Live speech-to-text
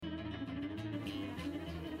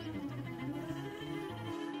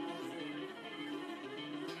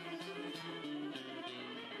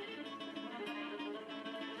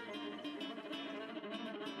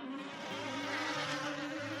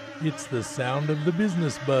It's the sound of the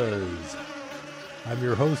business buzz. I'm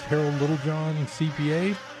your host, Harold Littlejohn,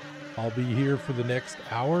 CPA. I'll be here for the next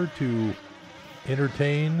hour to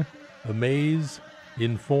entertain, amaze,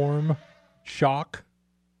 inform, shock.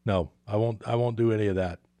 No, I won't do any of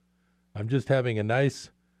that. I'm just having a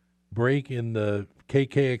nice break in the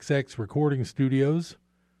KKXX recording studios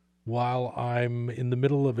while I'm in the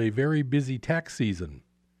middle of a very busy tax season.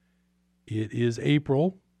 It is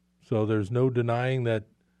April, so there's no denying that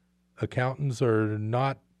accountants are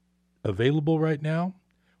not available right now.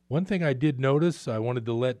 One thing I did notice, I wanted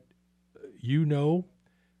to let you know,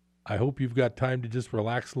 I hope you've got time to just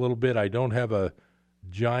relax a little bit. I don't have a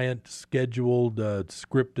giant scheduled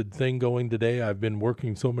scripted thing going today. I've been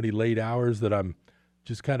working so many late hours that I'm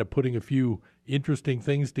just kind of putting a few interesting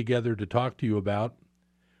things together to talk to you about.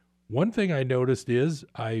 One thing I noticed is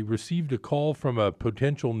I received a call from a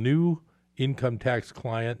potential new income tax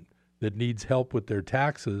client that needs help with their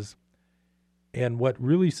taxes. And what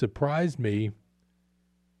really surprised me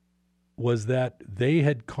was that they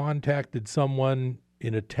had contacted someone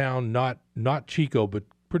in a town, not Chico, but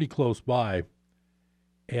pretty close by.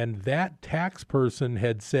 And that tax person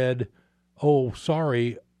had said, "Oh,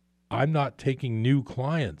 sorry, I'm not taking new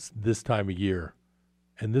clients this time of year."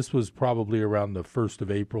 And this was probably around the 1st of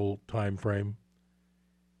April timeframe.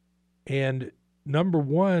 And number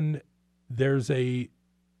one, there's a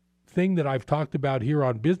thing that I've talked about here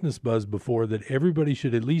on Business Buzz before that everybody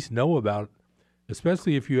should at least know about,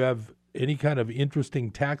 especially if you have any kind of interesting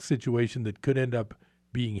tax situation that could end up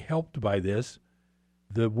being helped by this.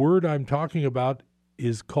 The word I'm talking about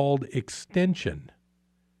is called extension.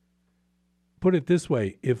 Put it this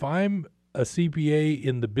way, if I'm a CPA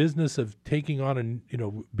in the business of taking on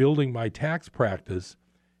and building my tax practice,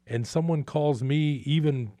 and someone calls me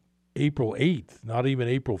even April 8th, not even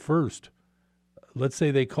April 1st, let's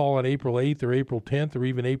say they call on April 8th or April 10th or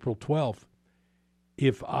even April 12th,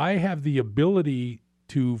 if I have the ability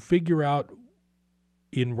to figure out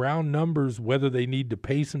in round numbers whether they need to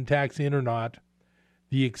pay some tax in or not,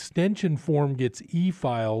 the extension form gets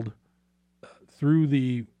e-filed through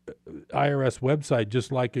the IRS website,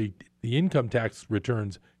 just like the income tax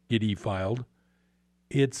returns get e-filed.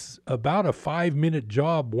 It's about a 5-minute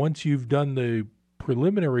job once you've done the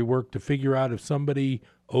preliminary work to figure out if somebody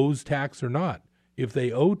owes tax or not. If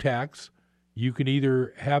they owe tax, you can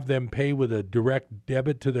either have them pay with a direct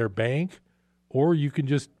debit to their bank, or you can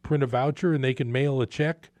just print a voucher and they can mail a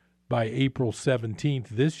check by April 17th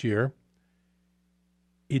this year.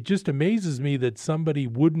 It just amazes me that somebody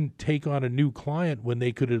wouldn't take on a new client when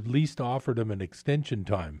they could at least offer them an extension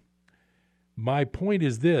time. My point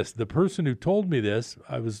is this, the person who told me this,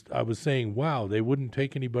 I was saying, wow, they wouldn't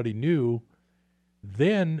take anybody new.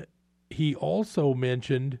 Then he also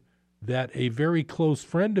mentioned that a very close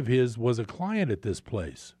friend of his was a client at this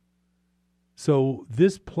place. So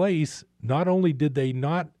this place, not only did they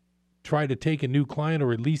not try to take a new client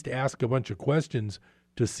or at least ask a bunch of questions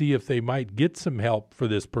to see if they might get some help for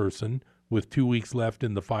this person with 2 weeks left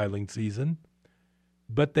in the filing season,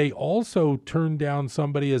 but they also turned down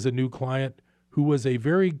somebody as a new client who was a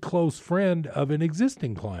very close friend of an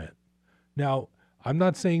existing client. Now, I'm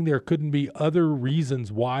not saying there couldn't be other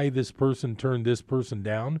reasons why this person turned this person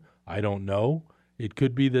down. I don't know. It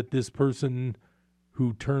could be that this person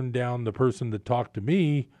who turned down the person that talked to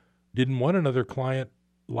me didn't want another client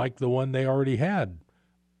like the one they already had.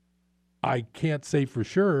 I can't say for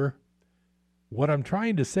sure. What I'm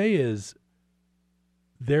trying to say is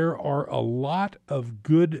there are a lot of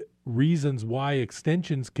good reasons why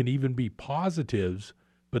extensions can even be positives,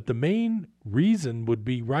 but the main reason would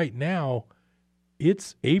be right now,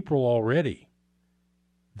 it's April already.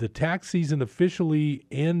 The tax season officially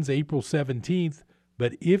ends April 17th,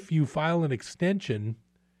 but if you file an extension,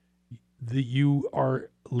 you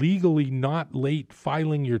are legally not late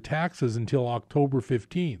filing your taxes until October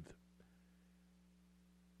 15th.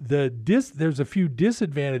 There's a few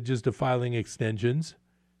disadvantages to filing extensions,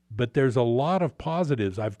 but there's a lot of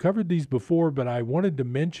positives. I've covered these before, but I wanted to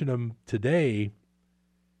mention them today.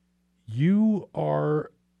 You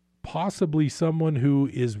are possibly someone who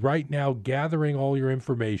is right now gathering all your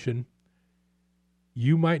information.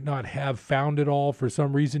 You might not have found it all. For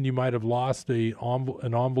some reason, you might have lost an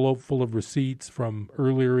envelope full of receipts from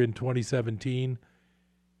earlier in 2017.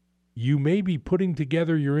 You may be putting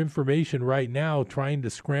together your information right now, trying to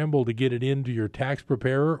scramble to get it into your tax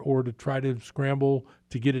preparer or to try to scramble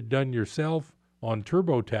to get it done yourself on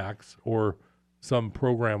TurboTax or some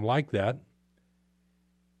program like that.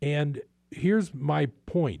 And here's my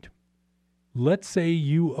point. Let's say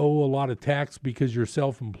you owe a lot of tax because you're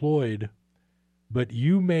self-employed, but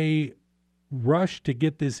you may rush to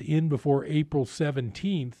get this in before April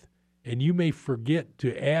 17th and you may forget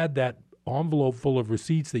to add that envelope full of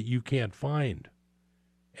receipts that you can't find.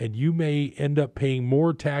 And you may end up paying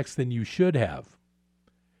more tax than you should have.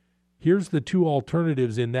 Here's the two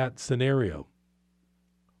alternatives in that scenario.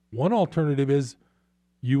 One alternative is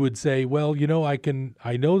you would say, well,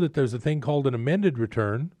 I know that there's a thing called an amended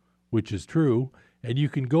return, which is true, and you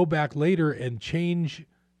can go back later and change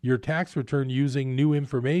your tax return using new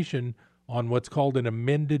information on what's called an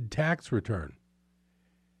amended tax return.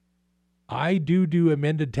 I do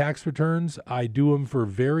amended tax returns. I do them for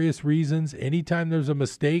various reasons. Anytime there's a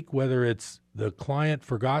mistake, whether it's the client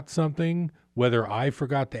forgot something, whether I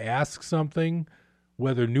forgot to ask something,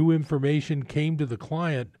 whether new information came to the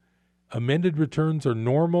client, amended returns are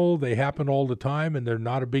normal. They happen all the time, and they're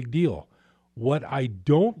not a big deal. What I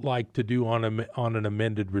don't like to do on an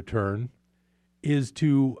amended return is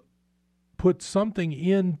to put something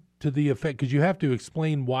in to the effect, because you have to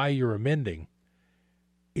explain why you're amending.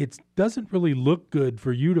 It doesn't really look good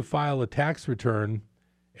for you to file a tax return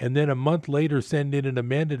and then a month later send in an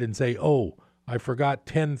amended and say, oh, I forgot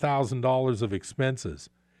 $10,000 of expenses.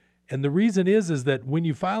 And the reason is that when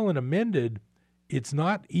you file an amended, it's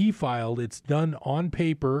not e-filed, it's done on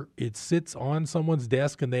paper, it sits on someone's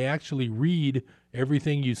desk, and they actually read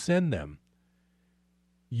everything you send them.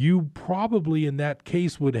 You probably in that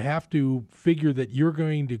case would have to figure that you're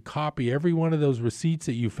going to copy every one of those receipts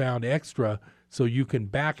that you found extra so you can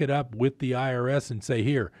back it up with the IRS and say,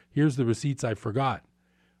 here's the receipts I forgot.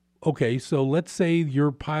 Okay, so let's say your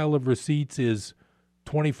pile of receipts is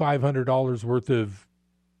 $2,500 worth of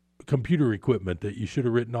computer equipment that you should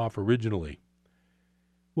have written off originally.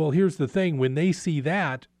 Well, here's the thing. When they see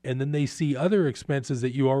that, and then they see other expenses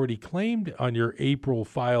that you already claimed on your April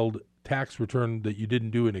filed tax return that you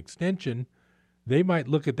didn't do an extension, they might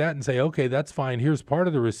look at that and say, okay, that's fine. Here's part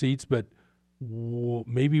of the receipts, but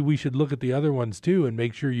maybe we should look at the other ones too and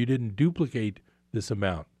make sure you didn't duplicate this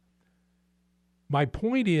amount. My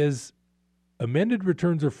point is, amended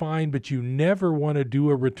returns are fine, but you never want to do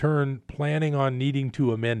a return planning on needing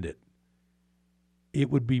to amend it.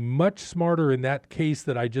 It would be much smarter in that case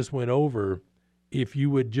that I just went over if you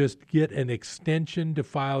would just get an extension to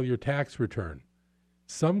file your tax return.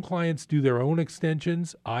 Some clients do their own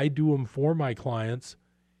extensions. I do them for my clients.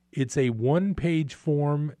 It's a one-page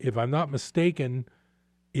form. If I'm not mistaken,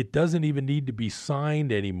 it doesn't even need to be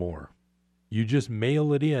signed anymore. You just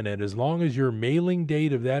mail it in, and as long as your mailing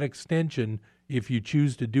date of that extension, if you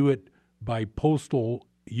choose to do it by postal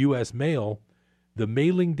U.S. mail, the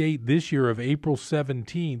mailing date this year of April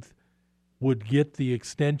 17th would get the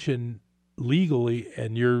extension legally,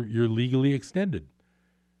 and you're legally extended.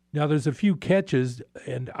 Now, there's a few catches,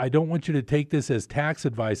 and I don't want you to take this as tax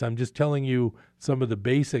advice. I'm just telling you some of the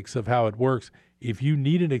basics of how it works. If you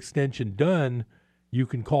need an extension done, you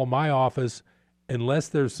can call my office. Unless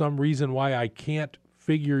there's some reason why I can't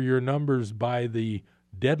figure your numbers by the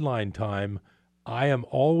deadline time, I am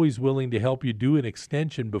always willing to help you do an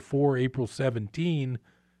extension before April 17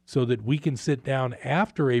 so that we can sit down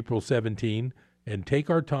after April 17 and take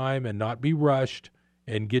our time and not be rushed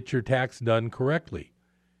and get your tax done correctly.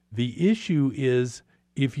 The issue is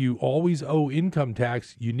if you always owe income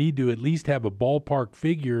tax, you need to at least have a ballpark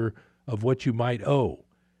figure of what you might owe.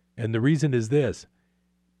 And the reason is this.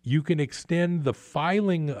 You can extend the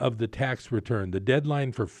filing of the tax return. The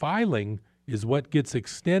deadline for filing is what gets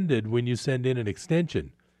extended when you send in an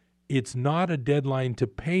extension. It's not a deadline to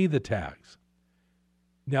pay the tax.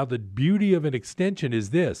 Now, the beauty of an extension is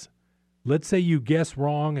this. Let's say you guess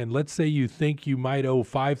wrong, and let's say you think you might owe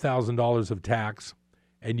 $5,000 of tax,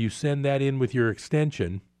 and you send that in with your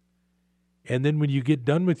extension. And then when you get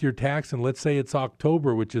done with your tax, and let's say it's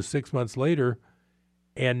October, which is 6 months later,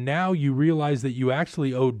 and now you realize that you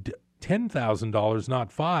actually owed $10,000, not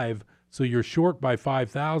 $5,000, so you're short by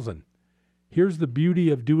 $5,000. Here's the beauty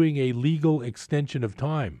of doing a legal extension of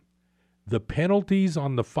time. The penalties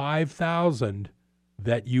on the $5,000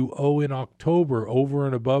 that you owe in October over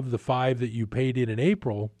and above the $5,000 that you paid in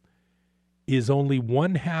April is only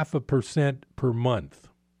 0.5% per month.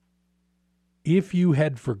 If you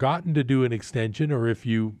had forgotten to do an extension, or if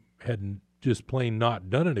you hadn't just plain not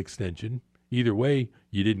done an extension, either way,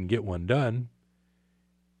 you didn't get one done.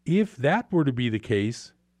 If that were to be the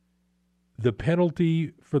case, the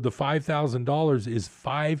penalty for the $5,000 is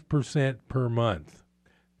 5% per month.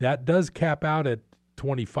 That does cap out at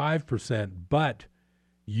 25%, but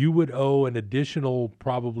you would owe an additional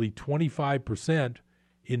probably 25%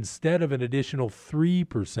 instead of an additional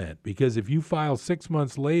 3%. Because if you file 6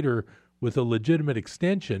 months later with a legitimate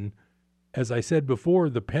extension, as I said before,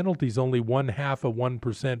 the penalty is only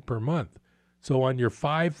 0.5% per month. So on your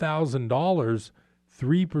 $5,000,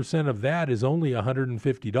 3% of that is only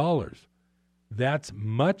 $150. That's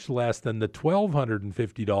much less than the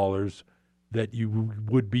 $1,250 that you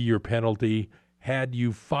would be your penalty had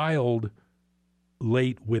you filed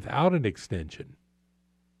late without an extension.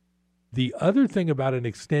 The other thing about an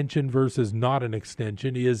extension versus not an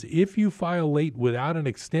extension is if you file late without an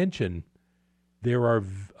extension, there are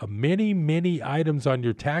many, many items on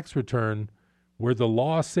your tax return where the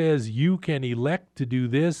law says you can elect to do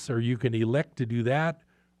this or you can elect to do that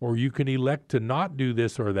or you can elect to not do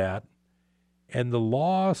this or that. And the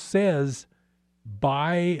law says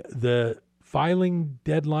by the filing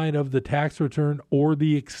deadline of the tax return or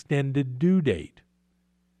the extended due date.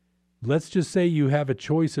 Let's just say you have a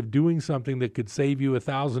choice of doing something that could save you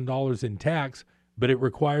 $1,000 in tax, but it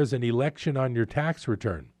requires an election on your tax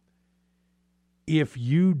return. If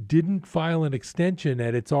you didn't file an extension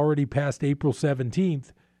and it's already past April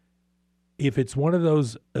 17th, if it's one of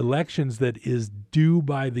those elections that is due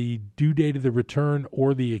by the due date of the return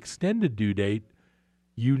or the extended due date,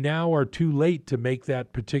 you now are too late to make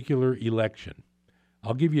that particular election.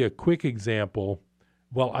 I'll give you a quick example.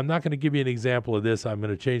 Well, I'm not going to give you an example of this. I'm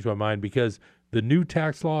going to change my mind because the new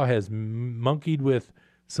tax law has monkeyed with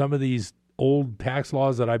some of these old tax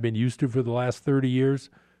laws that I've been used to for the last 30 years,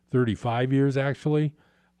 35 years actually.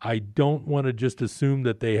 I don't want to just assume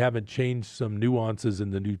that they haven't changed some nuances in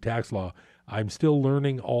the new tax law. I'm still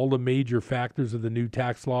learning all the major factors of the new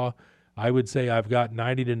tax law. I would say I've got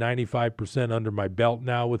 90 to 95% under my belt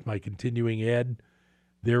now with my continuing ed.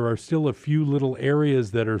 There are still a few little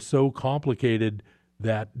areas that are so complicated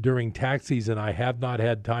that during tax season I have not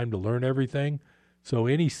had time to learn everything. So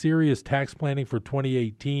any serious tax planning for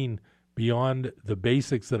 2018 beyond the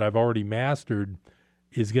basics that I've already mastered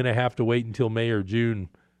is going to have to wait until May or June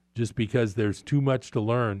just because there's too much to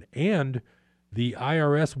learn. And the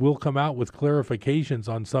IRS will come out with clarifications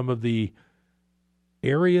on some of the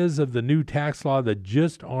areas of the new tax law that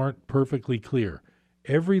just aren't perfectly clear.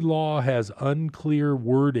 Every law has unclear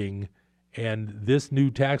wording, and this new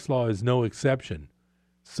tax law is no exception.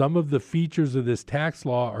 Some of the features of this tax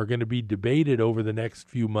law are going to be debated over the next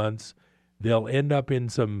few months. They'll end up in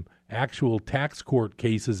some actual tax court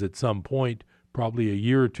cases at some point, probably a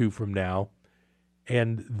year or two from now.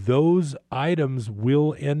 And those items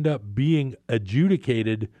will end up being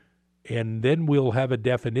adjudicated, and then we'll have a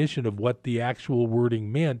definition of what the actual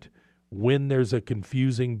wording meant when there's a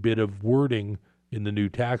confusing bit of wording in the new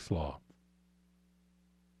tax law.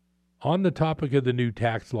 On the topic of the new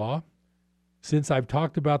tax law, since I've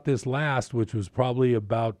talked about this last, which was probably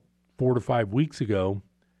about 4 to 5 weeks ago,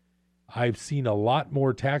 I've seen a lot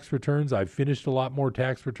more tax returns. I've finished a lot more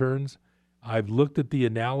tax returns. I've looked at the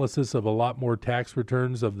analysis of a lot more tax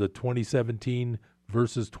returns of the 2017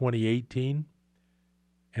 versus 2018.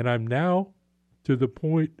 And I'm now to the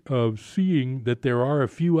point of seeing that there are a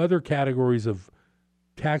few other categories of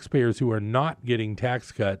taxpayers who are not getting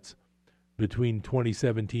tax cuts between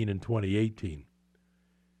 2017 and 2018.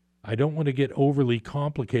 I don't want to get overly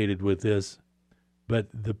complicated with this, but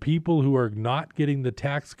the people who are not getting the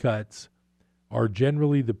tax cuts are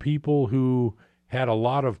generally the people who had a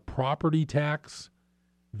lot of property tax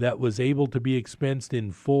that was able to be expensed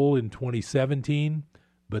in full in 2017,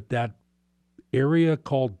 but that area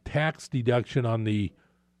called tax deduction on the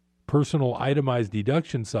personal itemized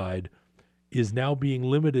deduction side is now being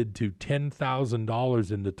limited to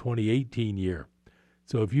 $10,000 in the 2018 year.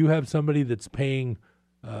 So if you have somebody that's paying,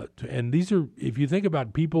 and these are, if you think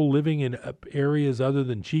about people living in areas other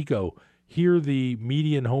than Chico, here the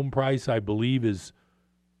median home price, I believe,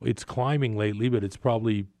 it's climbing lately, but it's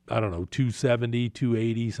probably, I don't know, 270,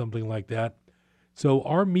 280, something like that. So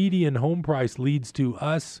our median home price leads to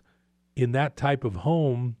us in that type of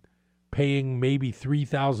home paying maybe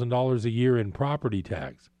 $3,000 a year in property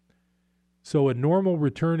tax. So a normal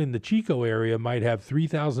return in the Chico area might have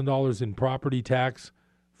 $3,000 in property tax,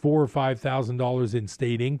 $4,000 or $5,000 in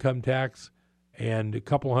state income tax, and a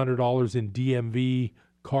couple $100 in DMV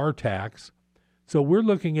car tax. So we're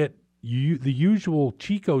looking at the usual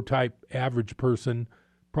Chico type average person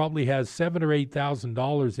probably has $7,000 or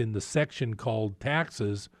 $8,000 in the section called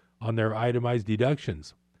taxes on their itemized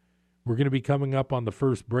deductions. We're going to be coming up on the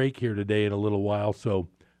first break here today in a little while, so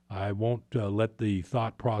I won't let the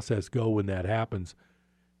thought process go when that happens.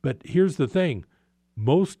 But here's the thing.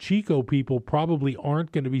 Most Chico people probably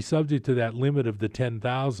aren't going to be subject to that limit of the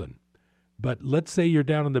 $10,000. But let's say you're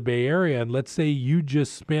down in the Bay Area, and let's say you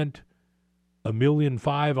just spent $1.5 million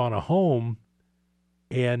on a home,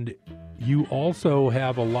 and you also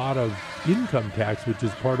have a lot of income tax, which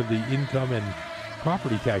is part of the income and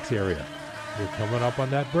property tax area. We're coming up on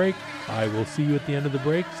that break. I will see you at the end of the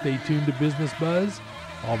break. Stay tuned to Business Buzz.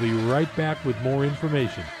 I'll be right back with more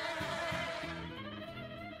information.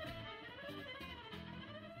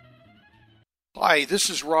 Hi, this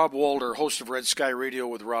is Rob Walter, host of Red Sky Radio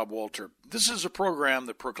with Rob Walter. This is a program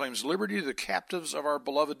that proclaims liberty to the captives of our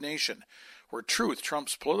beloved nation, where truth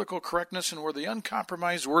trumps political correctness and where the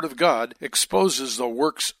uncompromised Word of God exposes the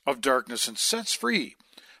works of darkness and sets free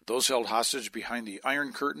those held hostage behind the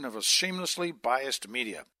iron curtain of a shamelessly biased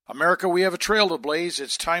media. America, we have a trail to blaze.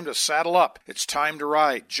 It's time to saddle up. It's time to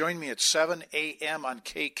ride. Join me at 7 a.m. on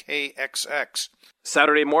KKXX.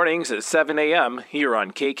 Saturday mornings at 7 a.m. here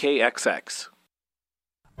on KKXX.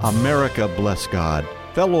 America, bless God.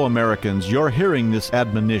 Fellow Americans, your hearing this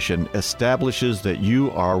admonition establishes that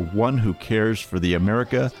you are one who cares for the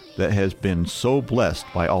America that has been so blessed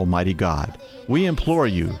by Almighty God. We implore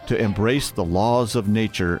you to embrace the laws of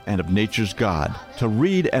nature and of nature's God, to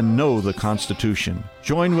read and know the Constitution.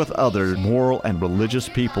 Join with other moral and religious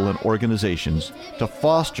people and organizations to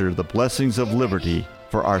foster the blessings of liberty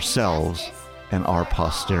for ourselves and our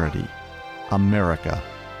posterity. America,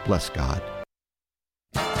 bless God.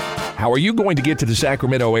 How are you going to get to the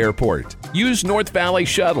Sacramento airport? Use North Valley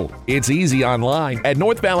Shuttle. It's easy online at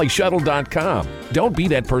northvalleyshuttle.com. Don't be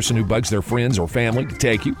that person who bugs their friends or family to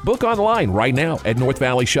take you. Book online right now at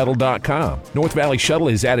northvalleyshuttle.com. North Valley Shuttle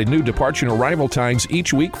has added new departure and arrival times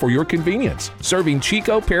each week for your convenience, serving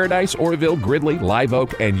Chico, Paradise, Oroville, Gridley, Live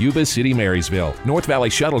Oak, and Yuba City, Marysville. North Valley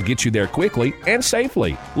Shuttle gets you there quickly and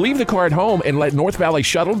safely. Leave the car at home and let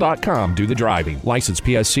northvalleyshuttle.com do the driving. License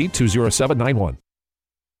PSC 20791.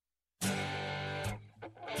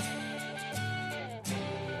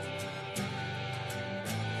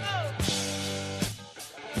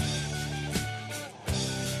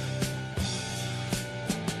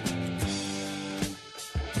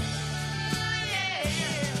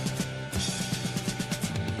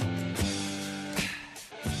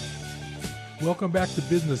 Welcome back to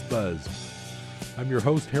Business Buzz. I'm your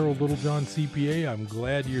host, Harold Littlejohn, CPA. I'm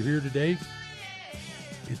glad you're here today.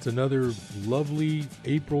 It's another lovely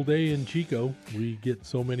April day in Chico. We get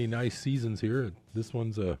so many nice seasons here. This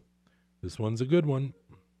one's a good one.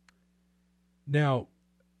 Now,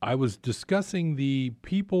 I was discussing the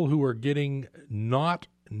people who are not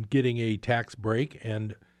getting a tax break,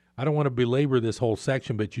 and I don't want to belabor this whole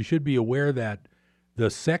section, but you should be aware that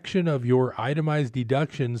the section of your itemized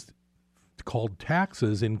deductions called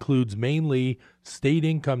taxes includes mainly state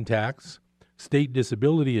income tax, state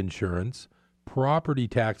disability insurance, property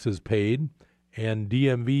taxes paid, and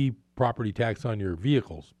DMV property tax on your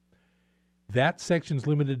vehicles. That section's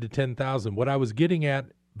limited to $10,000. What I was getting at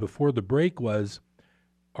before the break was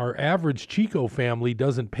our average Chico family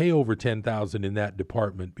doesn't pay over $10,000 in that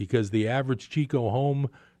department because the average Chico home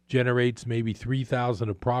generates maybe $3,000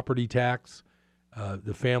 of property tax.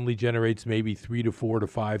 The family generates maybe $3,000 to $4,000 to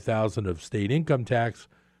 $5,000 of state income tax.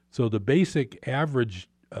 So the basic average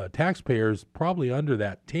taxpayer is probably under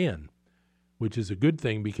that 10, which is a good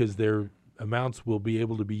thing because their amounts will be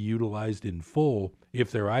able to be utilized in full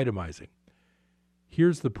if they're itemizing.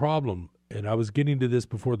 Here's the problem, and I was getting to this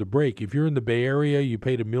before the break. If you're in the Bay Area, you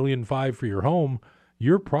paid $1.5 million for your home,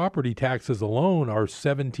 your property taxes alone are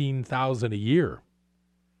 $17,000 a year.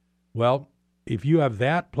 Well, if you have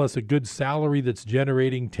that plus a good salary that's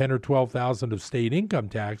generating $10,000 or $12,000 of state income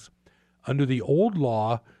tax, under the old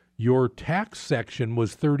law, your tax section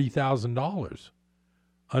was $30,000.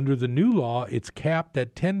 Under the new law, it's capped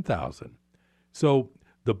at $10,000. So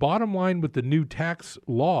the bottom line with the new tax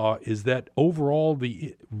law is that overall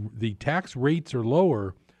the tax rates are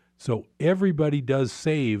lower, so everybody does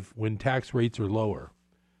save when tax rates are lower.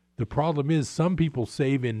 The problem is some people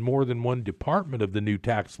save in more than one department of the new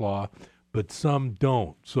tax law, but some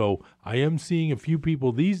don't. So I am seeing a few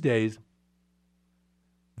people these days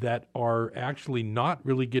that are actually not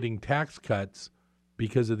really getting tax cuts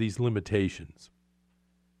because of these limitations.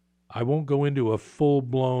 I won't go into a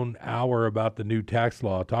full-blown hour about the new tax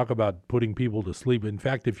law, talk about putting people to sleep. In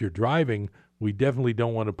fact, if you're driving, we definitely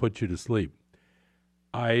don't want to put you to sleep.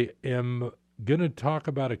 I am going to talk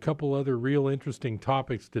about a couple other real interesting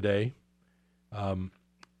topics today.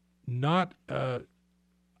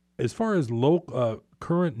 As far as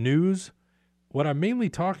current news, what I'm mainly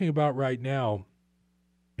talking about right now,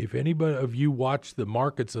 if anybody of you watch the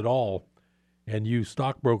markets at all, and you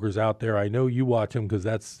stockbrokers out there, I know you watch them because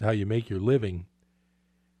that's how you make your living.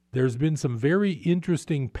 There's been some very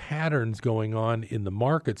interesting patterns going on in the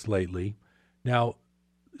markets lately. Now,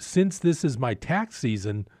 since this is my tax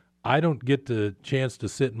season, I don't get the chance to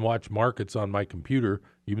sit and watch markets on my computer,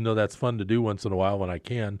 even though that's fun to do once in a while when I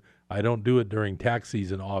can. I don't do it during tax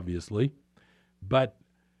season, obviously. But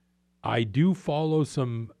I do follow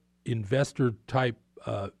some investor-type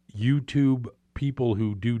YouTube people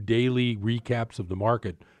who do daily recaps of the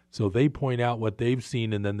market. So they point out what they've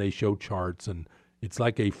seen, and then they show charts. And it's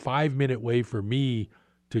like a 5-minute way for me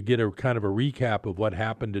to get a kind of a recap of what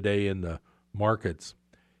happened today in the markets.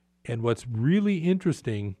 And what's really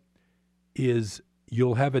interesting is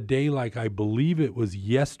you'll have a day like I believe it was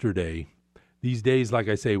yesterday. These days, like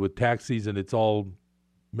I say, with tax season, it's all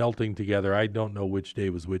melting together. I don't know which day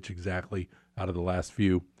was which exactly out of the last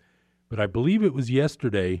few. But I believe it was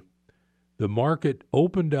yesterday. The market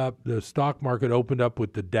opened up, the stock market opened up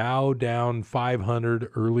with the Dow down 500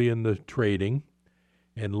 early in the trading.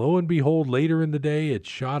 And lo and behold, later in the day, it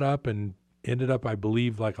shot up and ended up, I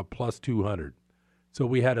believe, like a plus 200. So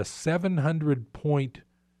we had a 700-point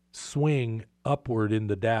swing upward in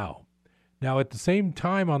the Dow. Now, at the same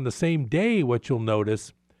time, on the same day, what you'll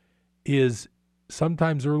notice is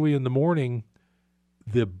sometimes early in the morning,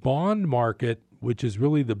 the bond market, which is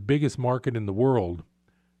really the biggest market in the world,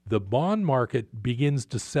 the bond market begins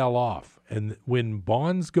to sell off. And when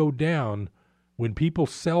bonds go down, when people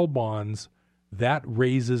sell bonds, that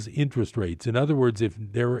raises interest rates. In other words, if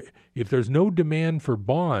there's no demand for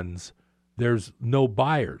bonds, there's no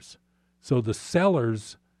buyers. So the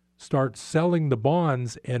sellers start selling the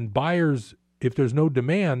bonds, and buyers, if there's no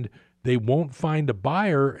demand, they won't find a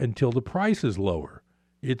buyer until the price is lower.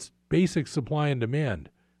 It's basic supply and demand,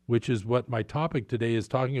 which is what my topic today is,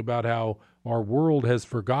 talking about how our world has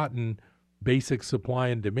forgotten basic supply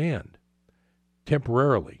and demand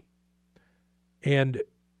temporarily. And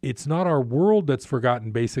it's not our world that's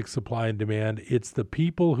forgotten basic supply and demand. It's the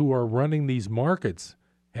people who are running these markets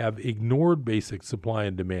have ignored basic supply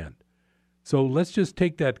and demand. So let's just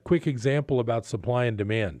take that quick example about supply and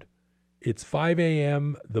demand. It's 5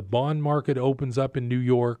 a.m., the bond market opens up in New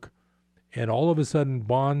York, and all of a sudden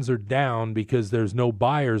bonds are down because there's no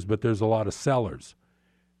buyers, but there's a lot of sellers.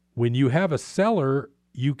 When you have a seller,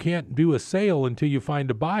 you can't do a sale until you find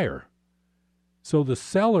a buyer. So the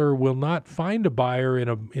seller will not find a buyer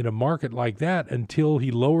in a market like that until he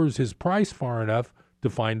lowers his price far enough to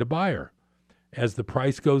find a buyer. As the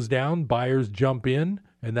price goes down, buyers jump in,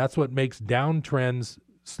 and that's what makes downtrends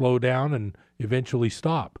slow down and eventually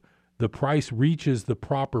stop. The price reaches the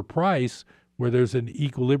proper price where there's an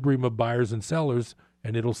equilibrium of buyers and sellers,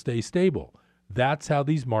 and it'll stay stable. That's how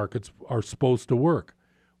these markets are supposed to work.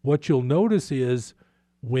 What you'll notice is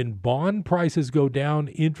when bond prices go down,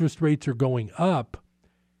 interest rates are going up.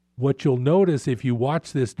 What you'll notice if you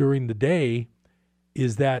watch this during the day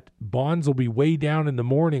is that bonds will be way down in the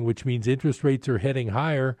morning, which means interest rates are heading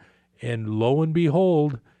higher. And lo and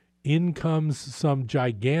behold, in comes some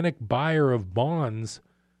gigantic buyer of bonds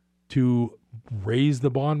to raise the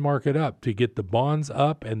bond market up, to get the bonds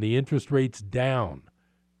up and the interest rates down.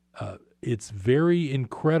 It's very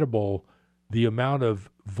incredible the amount of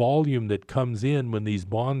volume that comes in when these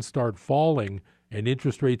bonds start falling and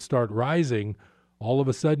interest rates start rising. All of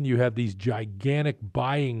a sudden you have these gigantic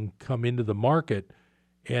buying come into the market,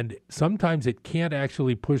 and sometimes it can't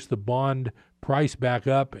actually push the bond price back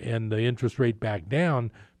up and the interest rate back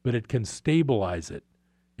down, but it can stabilize it,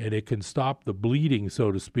 and it can stop the bleeding,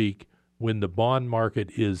 so to speak, when the bond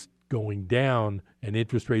market is going down and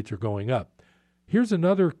interest rates are going up. Here's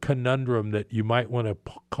another conundrum that you might want to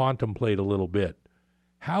contemplate a little bit.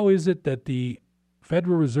 How is it that the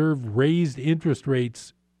Federal Reserve raised interest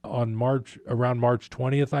rates on around March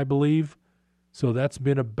 20th, I believe? So that's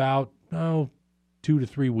been about 2 to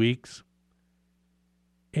 3 weeks.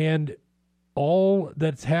 And all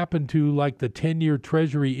that's happened to like the 10-year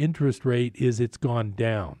Treasury interest rate is it's gone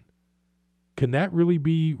down. Can that really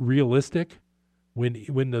be realistic when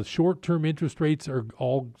the short-term interest rates are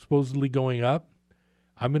all supposedly going up?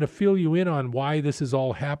 I'm going to fill you in on why this is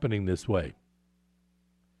all happening this way.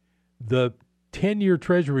 The 10-year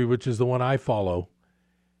Treasury, which is the one I follow,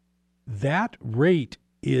 that rate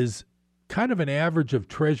is kind of an average of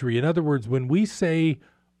Treasury. In other words, when we say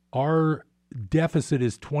our deficit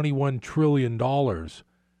is $21 trillion,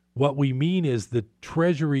 what we mean is the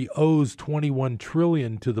Treasury owes $21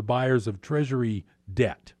 trillion to the buyers of Treasury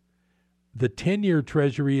debt. The 10-year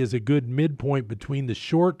Treasury is a good midpoint between the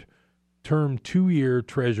short-term 2-year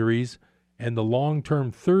Treasuries and the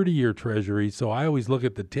long-term 30-year Treasuries. So I always look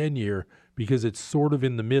at the 10-year because it's sort of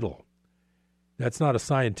in the middle. That's not a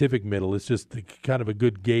scientific middle. It's just kind of a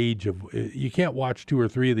good gauge of, you can't watch 2 or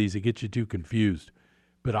 3 of these. It gets you too confused.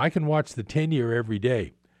 But I can watch the 10-year every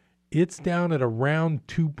day. It's down at around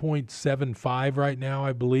 2.75 right now,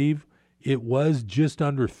 I believe. It was just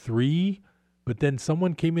under 3, but then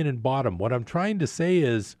someone came in and bought them. What I'm trying to say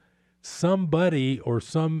is somebody or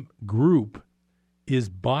some group is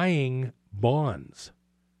buying bonds.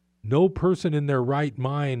 No person in their right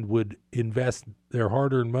mind would invest their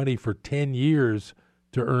hard-earned money for 10 years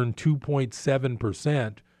to earn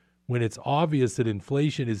 2.7% when it's obvious that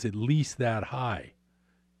inflation is at least that high.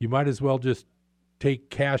 You might as well just take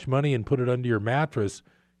cash money and put it under your mattress,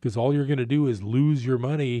 because all you're going to do is lose your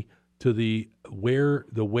money to the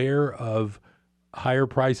wear of higher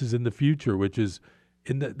prices in the future, which is,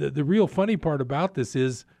 and the real funny part about this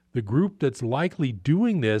is the group that's likely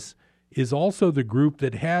doing this is also the group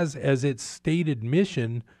that has as its stated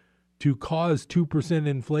mission to cause 2%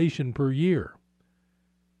 inflation per year.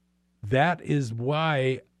 That is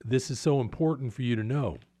why this is so important for you to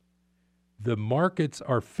know. The markets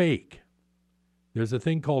are fake. There's a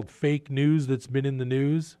thing called fake news that's been in the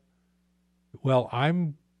news. Well,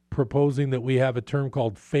 I'm proposing that we have a term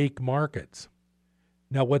called fake markets.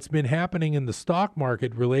 Now, what's been happening in the stock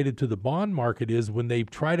market related to the bond market is when they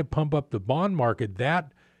try to pump up the bond market,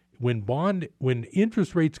 that when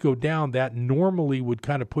interest rates go down, that normally would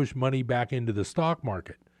kind of push money back into the stock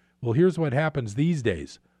market. Well, here's what happens these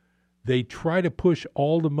days. They try to push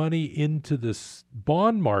all the money into the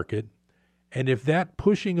bond market, and if that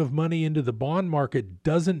pushing of money into the bond market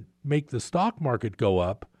doesn't make the stock market go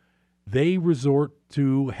up, they resort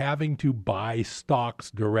to having to buy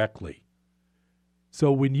stocks directly.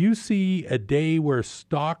 So when you see a day where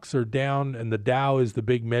stocks are down, and the Dow is the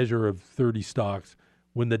big measure of 30 stocks,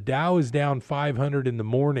 when the Dow is down 500 in the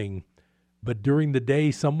morning, but during the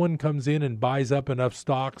day someone comes in and buys up enough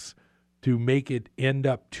stocks to make it end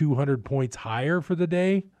up 200 points higher for the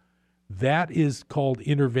day, that is called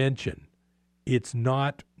intervention. It's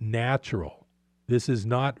not natural. This is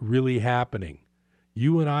not really happening.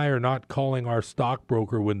 You and I are not calling our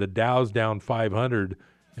stockbroker when the Dow's down 500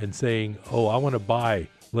 and saying, oh, I want to buy.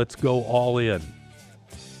 Let's go all in.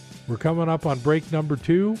 We're coming up on break number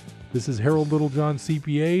 2. This is Harold Littlejohn,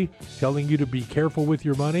 CPA, telling you to be careful with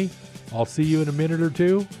your money. I'll see you in a minute or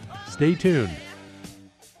two. Stay tuned.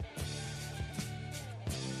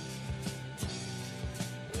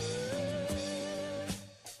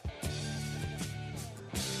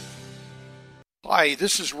 Hi,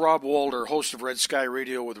 this is Rob Walter, host of Red Sky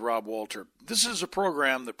Radio with Rob Walter. This is a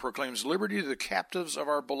program that proclaims liberty to the captives of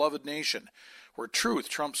our beloved nation, where truth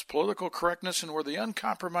trumps political correctness and where the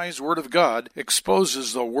uncompromised Word of God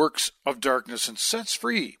exposes the works of darkness and sets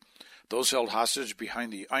free those held hostage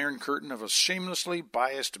behind the iron curtain of a shamelessly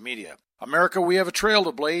biased media. America, we have a trail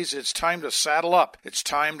to blaze. It's time to saddle up. It's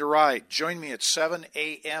time to ride. Join me at 7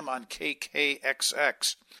 a.m. on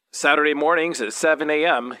KKXX. Saturday mornings at 7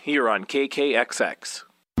 a.m. here on KKXX.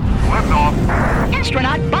 Lift off.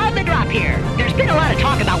 Astronaut Bob the Drop here. There's been a lot of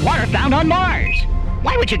talk about water found on Mars.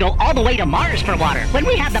 Why would you go all the way to Mars for water when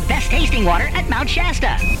we have the best tasting water at Mount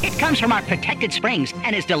Shasta? It comes from our protected springs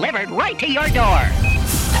and is delivered right to your door.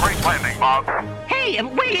 Great landing, Bob. Hey,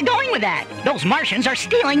 where are you going with that? Those Martians are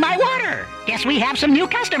stealing my water. Guess we have some new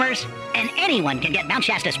customers. And anyone can get Mount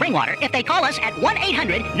Shasta spring water if they call us at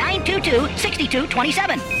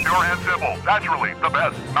 1-800-922-6227. Pure and simple. Naturally, the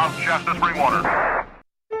best. Mount Shasta spring water.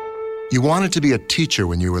 You wanted to be a teacher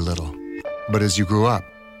when you were little. But as you grew up,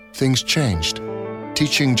 things changed.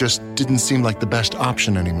 Teaching just didn't seem like the best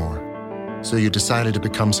option anymore. So you decided to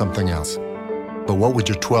become something else. But what would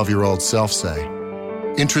your 12-year-old self say?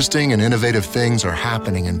 Interesting and innovative things are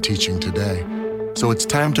happening in teaching today. So it's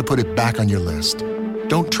time to put it back on your list.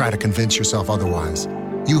 Don't try to convince yourself otherwise.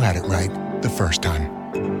 You had it right the first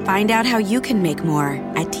time. Find out how you can make more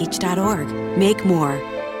at teach.org. Make more.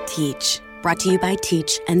 Teach. Brought to you by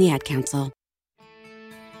Teach and the Ad Council.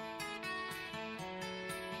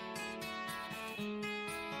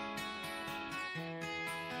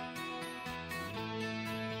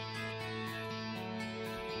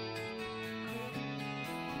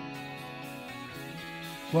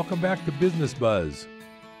 Welcome back to Business Buzz.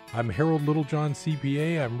 I'm Harold Littlejohn,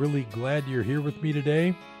 CPA. I'm really glad you're here with me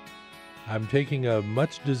today. I'm taking a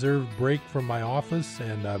much-deserved break from my office,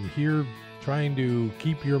 and I'm here trying to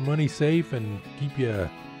keep your money safe and keep you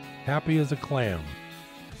happy as a clam.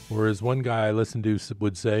 Or as one guy I listened to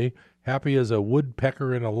would say, happy as a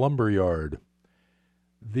woodpecker in a lumberyard.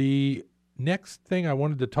 The next thing I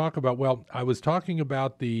wanted to talk about, well, I was talking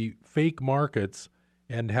about the fake markets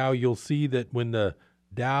and how you'll see that when the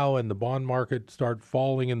Dow and the bond market start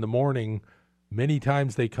falling in the morning, many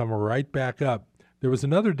times they come right back up. There was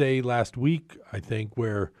another day last week, I think,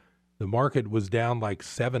 where the market was down like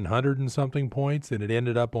 700 and something points, and it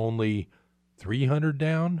ended up only 300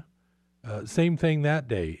 down. Same thing that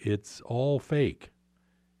day. It's all fake.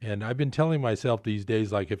 And I've been telling myself these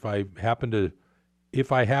days, like if I happen to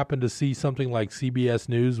see something like CBS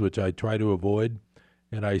News, which I try to avoid,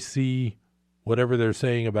 and I see whatever they're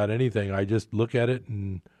saying about anything, I just look at it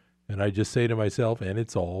and And I just say to myself, and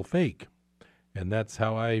it's all fake. And that's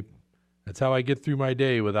how I get through my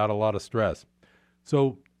day without a lot of stress.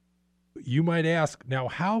 So you might ask, now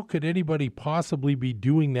how could anybody possibly be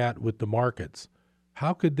doing that with the markets?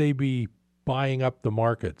 How could they be buying up the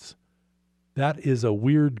markets? That is a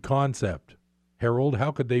weird concept. Harold,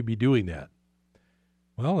 how could they be doing that?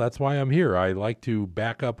 Well, that's why I'm here. I like to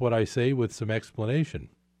back up what I say with some explanation.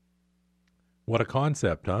 What a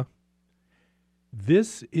concept, huh?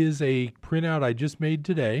 This is a printout I just made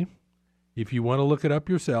today. If you want to look it up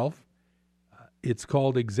yourself, it's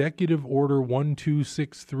called Executive Order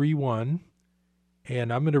 12631,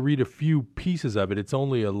 and I'm going to read a few pieces of it. It's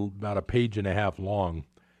only about a page and a half long.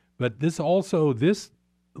 But this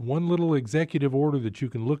one little executive order that you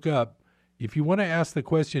can look up, if you want to ask the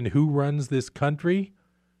question, who runs this country,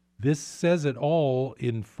 this says it all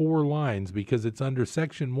in 4 lines because it's under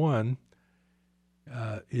Section 1.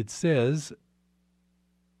 It says,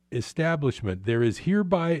 establishment. There is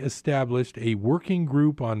hereby established a working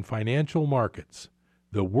group on financial markets.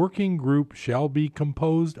 The working group shall be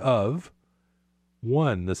composed of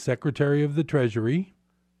 1, the Secretary of the Treasury,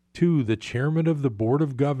 2, the Chairman of the Board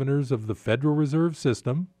of Governors of the Federal Reserve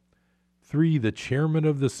System, 3, the Chairman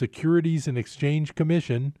of the Securities and Exchange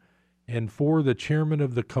Commission, and 4, the Chairman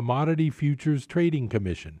of the Commodity Futures Trading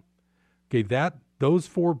Commission. Okay, those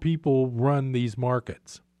 4 people run these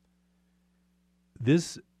markets.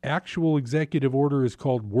 This actual executive order is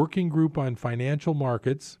called Working Group on Financial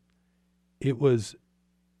Markets. It was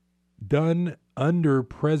done under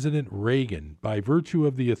President Reagan by virtue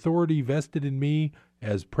of the authority vested in me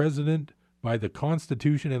as president by the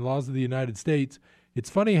Constitution and laws of the United States. It's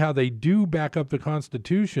funny how they do back up the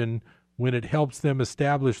Constitution when it helps them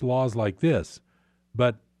establish laws like this.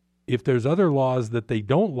 But if there's other laws that they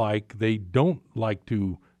don't like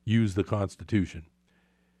to use the Constitution.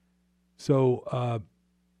 So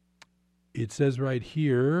it says right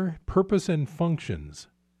here, purpose and functions,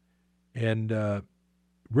 and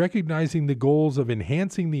recognizing the goals of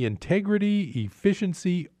enhancing the integrity,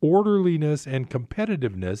 efficiency, orderliness, and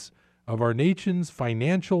competitiveness of our nation's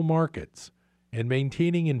financial markets and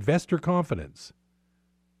maintaining investor confidence.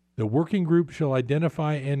 The working group shall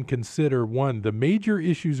identify and consider 1, the major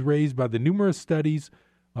issues raised by the numerous studies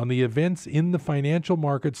on the events in the financial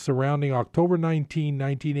markets surrounding October 19,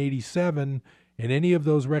 1987, and any of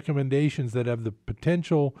those recommendations that have the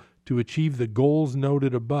potential to achieve the goals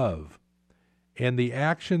noted above, and the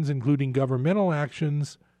actions, including governmental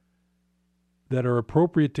actions, that are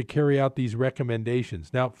appropriate to carry out these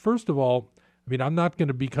recommendations. Now, first of all, I'm not going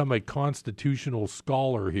to become a constitutional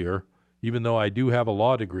scholar here, even though I do have a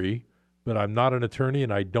law degree, but I'm not an attorney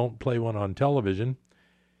and I don't play one on television.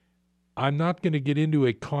 I'm not going to get into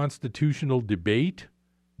a constitutional debate,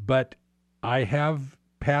 but I have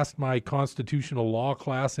passed my constitutional law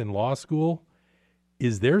class in law school.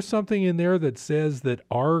 Is there something in there that says that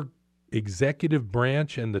our executive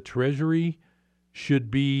branch and the Treasury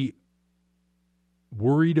should be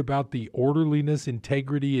worried about the orderliness,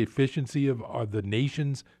 integrity, efficiency of the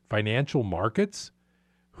nation's financial markets?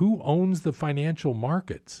 Who owns the financial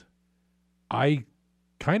markets? I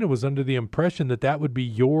kind of was under the impression that would be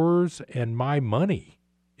yours and my money.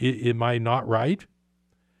 Am I not right?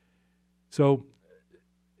 So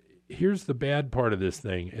here's the bad part of this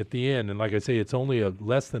thing at the end, and like I say, it's only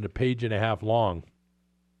less than a page and a half long.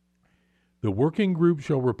 The working group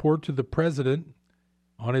shall report to the president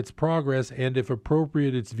on its progress and, if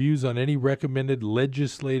appropriate, its views on any recommended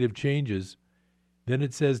legislative changes. Then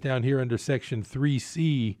it says down here under Section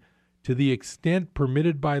 3C, to the extent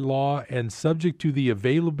permitted by law and subject to the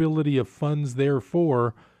availability of funds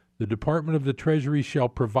therefore, the Department of the Treasury shall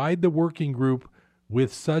provide the working group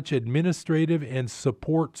with such administrative and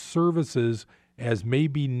support services as may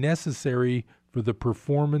be necessary for the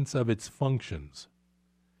performance of its functions.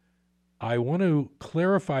 I want to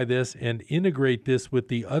clarify this and integrate this with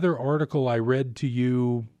the other article I read to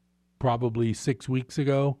you probably 6 weeks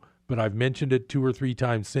ago, but I've mentioned it 2 or 3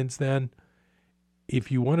 times since then. If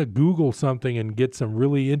you want to Google something and get some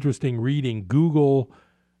really interesting reading, Google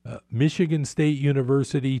Michigan State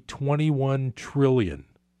University 21 trillion.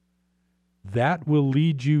 That will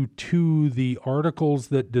lead you to the articles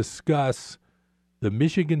that discuss the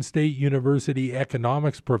Michigan State University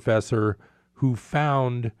economics professor who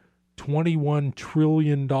found $21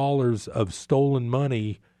 trillion of stolen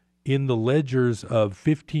money in the ledgers of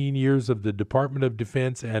 15 years of the Department of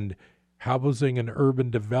Defense and Housing and Urban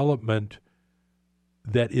Development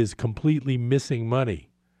that is completely missing money.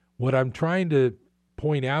 What I'm trying to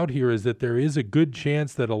point out here is that there is a good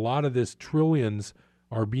chance that a lot of this trillions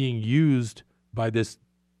are being used by this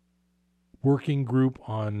working group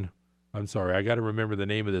on I'm sorry, I got to remember the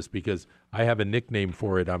name of this because I have a nickname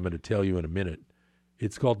for it I'm going to tell you in a minute.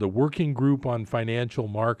 It's called the Working Group on Financial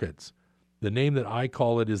Markets. The name that I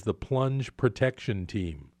call it is the Plunge Protection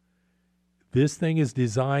Team. This thing is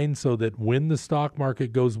designed so that when the stock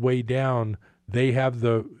market goes way down, they have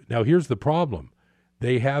now here's the problem.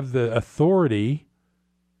 They have the authority,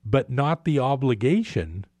 but not the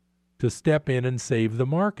obligation to step in and save the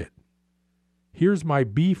market. Here's my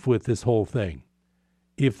beef with this whole thing.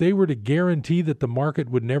 If they were to guarantee that the market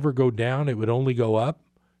would never go down, it would only go up,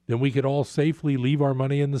 then we could all safely leave our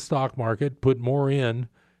money in the stock market, put more in,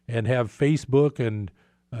 and have Facebook and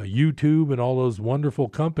YouTube and all those wonderful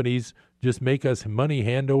companies just make us money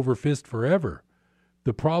hand over fist forever.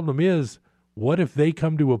 The problem is, what if they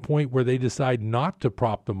come to a point where they decide not to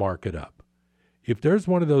prop the market up? If there's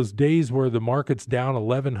one of those days where the market's down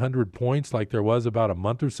 1,100 points like there was about a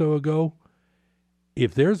month or so ago,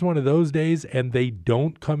 if there's one of those days and they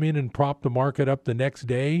don't come in and prop the market up the next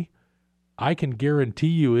day, I can guarantee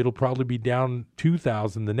you it'll probably be down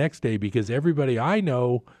 2,000 the next day, because everybody I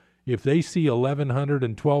know, if they see $1,100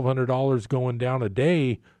 and $1,200 going down a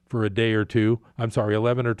day for a day or two,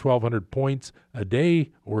 $1,100 or $1,200 points a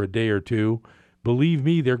day or a day or two, believe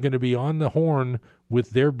me, they're going to be on the horn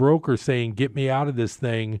with their broker saying, get me out of this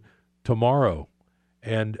thing tomorrow.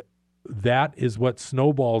 And that is what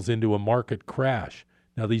snowballs into a market crash.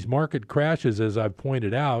 Now, these market crashes, as I've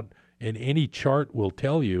pointed out, and any chart will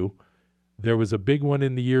tell you, there was a big one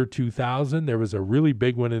in the year 2000. There was a really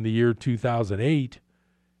big one in the year 2008.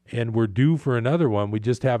 And we're due for another one. We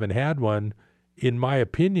just haven't had one. In my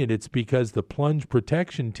opinion, it's because the Plunge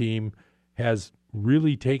Protection Team has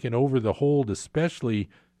really taken over the hold, especially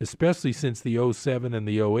since the 07 and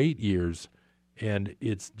the 08 years. And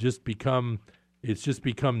it's just become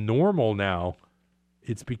normal now.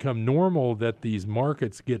 It's become normal that these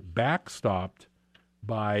markets get backstopped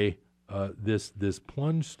by this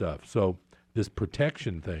plunge stuff. So this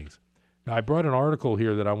protection things. Now, I brought an article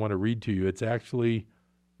here that I want to read to you. It's actually,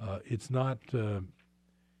 I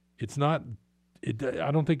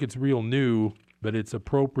don't think it's real new, but it's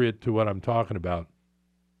appropriate to what I'm talking about.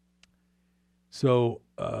 So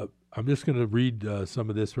I'm just going to read some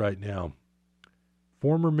of this right now.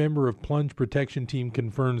 Former member of Plunge Protection Team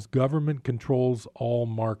confirms government controls all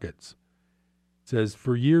markets. It says,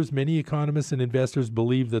 for years, many economists and investors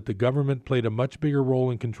believed that the government played a much bigger role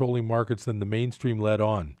in controlling markets than the mainstream let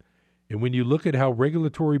on. And when you look at how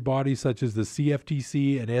regulatory bodies such as the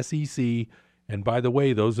CFTC and SEC, and by the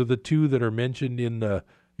way, those are the two that are mentioned in the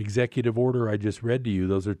executive order I just read to you.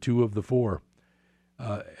 Those are two of the four.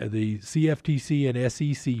 The CFTC and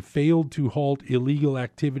SEC failed to halt illegal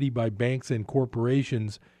activity by banks and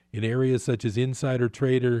corporations in areas such as insider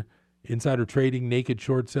trading, naked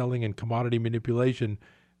short selling, and commodity manipulation.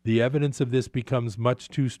 The evidence of this becomes much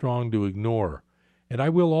too strong to ignore. And I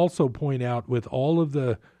will also point out, with all of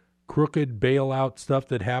the crooked bailout stuff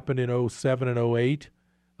that happened in 07 and 08,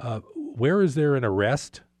 where is there an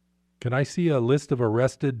arrest? Can I see a list of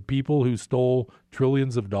arrested people who stole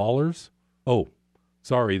trillions of dollars? Oh,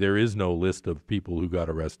 sorry, there is no list of people who got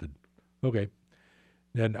arrested. Okay.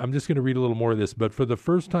 And I'm just going to read a little more of this. But for the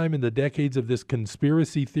first time in the decades of this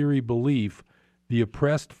conspiracy theory belief, the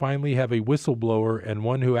oppressed finally have a whistleblower and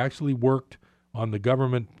one who actually worked on the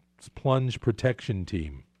government's Plunge Protection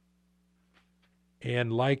Team.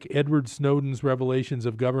 And like Edward Snowden's revelations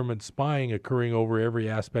of government spying occurring over every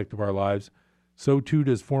aspect of our lives, so too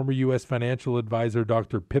does former U.S. financial advisor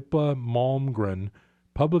Dr. Pippa Malmgren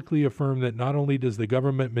publicly affirm that not only does the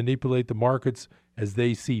government manipulate the markets as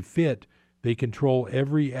they see fit, they control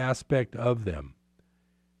every aspect of them.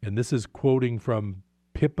 And this is quoting from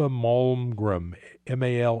Pippa Malmgren,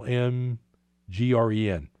 Malmgren.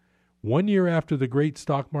 1 year after the great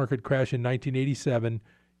stock market crash in 1987,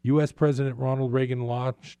 U.S. President Ronald Reagan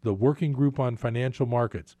launched the Working Group on Financial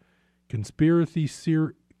Markets. Conspiracy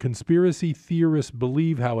theorists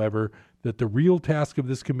believe, however, that the real task of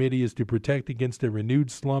this committee is to protect against a renewed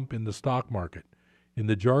slump in the stock market. In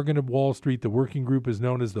the jargon of Wall Street, the working group is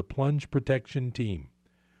known as the Plunge Protection Team.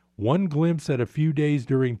 One glimpse at a few days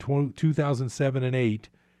during 2007 and 8,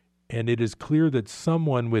 and it is clear that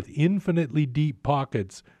someone with infinitely deep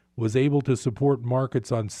pockets was able to support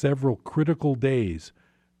markets on several critical days,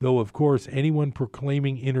 though, of course, anyone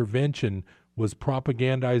proclaiming intervention was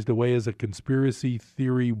propagandized away as a conspiracy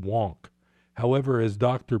theory wonk. However, as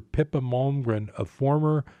Dr. Pippa Malmgren, a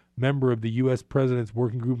former member of the U.S. President's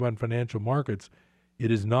Working Group on Financial Markets,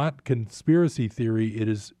 it is not conspiracy theory, it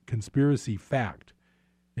is conspiracy fact.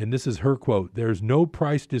 And this is her quote, "There's no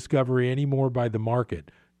price discovery anymore by the market.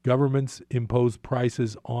 Governments impose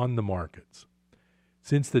prices on the markets."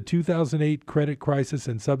 Since the 2008 credit crisis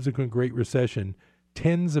and subsequent Great Recession,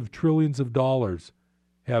 tens of trillions of dollars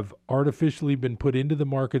have artificially been put into the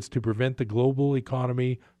markets to prevent the global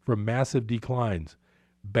economy from massive declines,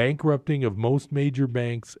 bankrupting of most major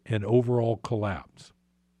banks, and overall collapse.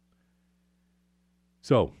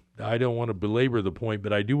 So, I don't want to belabor the point,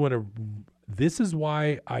 but I do want to. This is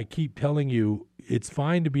why I keep telling you it's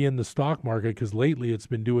fine to be in the stock market, because lately it's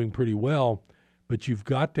been doing pretty well, but you've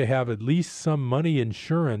got to have at least some money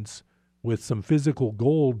insurance with some physical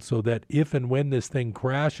gold so that if and when this thing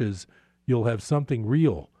crashes, you'll have something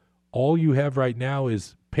real. All you have right now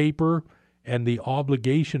is paper and the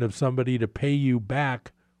obligation of somebody to pay you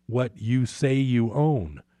back what you say you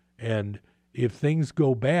own. And if things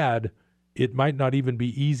go bad, it might not even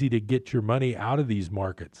be easy to get your money out of these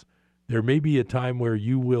markets. There may be a time where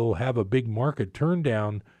you will have a big market turn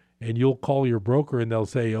down and you'll call your broker and they'll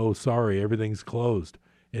say, oh, sorry, everything's closed.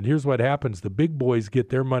 And here's what happens. The big boys get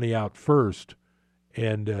their money out first,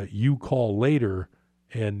 and you call later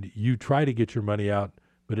and you try to get your money out,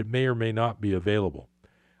 but it may or may not be available.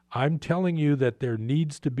 I'm telling you that there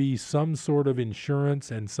needs to be some sort of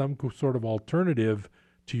insurance and some sort of alternative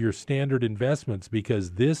to your standard investments,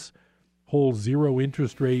 because this whole zero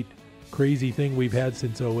interest rate crazy thing we've had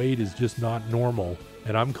since 2008 is just not normal,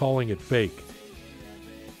 and I'm calling it fake.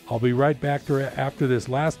 I'll be right back after this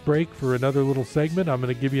last break for another little segment. I'm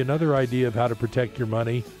going to give you another idea of how to protect your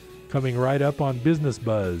money, coming right up on Business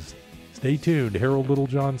Buzz. Stay tuned. Harold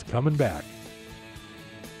Littlejohn's coming back.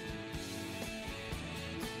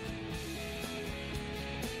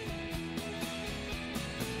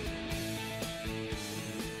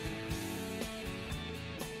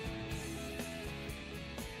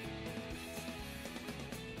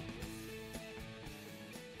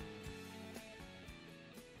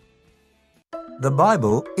 The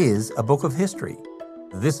Bible is a book of history.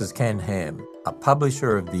 This is Ken Ham, a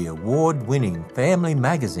publisher of the award-winning family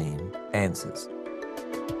magazine, Answers.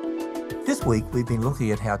 This week, we've been looking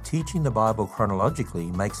at how teaching the Bible chronologically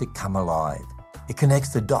makes it come alive. It connects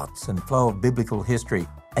the dots and flow of biblical history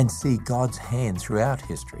and see God's hand throughout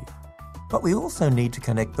history. But we also need to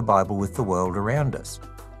connect the Bible with the world around us.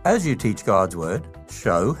 As you teach God's Word,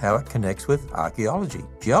 show how it connects with archaeology,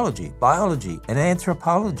 geology, biology, and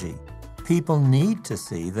anthropology. People need to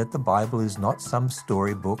see that the Bible is not some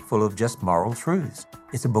storybook full of just moral truths.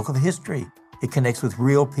 It's a book of history. It connects with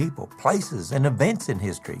real people, places, and events in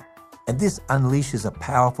history. And this unleashes a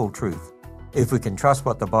powerful truth. If we can trust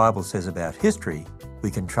what the Bible says about history,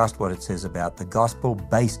 we can trust what it says about the gospel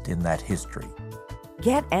based in that history.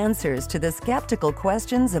 Get answers to the skeptical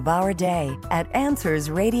questions of our day at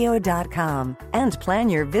AnswersRadio.com and plan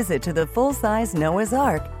your visit to the full-size Noah's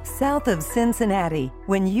Ark south of Cincinnati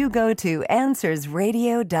when you go to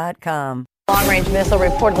AnswersRadio.com. Long-range missile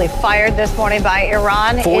reportedly fired this morning by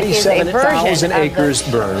Iran. 47,000 acres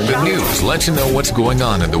burned. The news lets you know what's going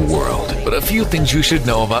on in the world. But a few things you should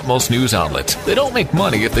know about most news outlets. They don't make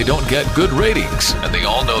money if they don't get good ratings. And they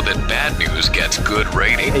all know that bad news gets good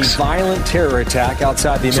ratings. A violent terror attack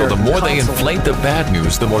outside the American So the more they consulate. inflate the bad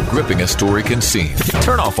news, the more gripping a story can seem.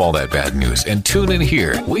 Turn off all that bad news and tune in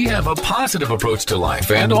here. We have a positive approach to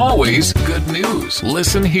life and always good news.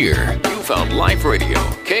 Listen here. You found Life Radio,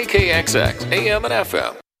 KKXX. AM and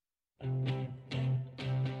FM.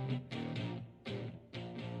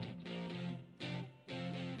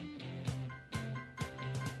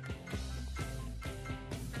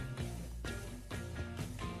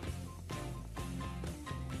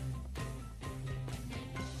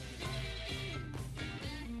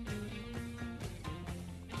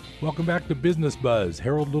 Welcome back to Business Buzz.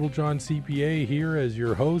 Harold Littlejohn, CPA, here as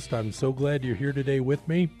your host. I'm so glad you're here today with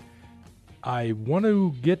me. I want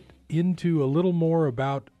to get into a little more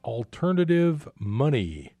about alternative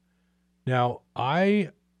money. Now,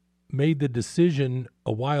 I made the decision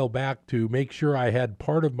a while back to make sure I had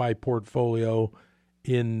part of my portfolio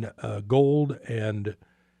in gold and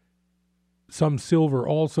some silver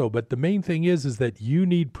also. But the main thing is that you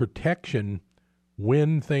need protection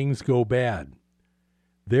when things go bad.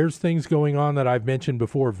 There's things going on that I've mentioned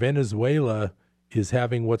before. Venezuela is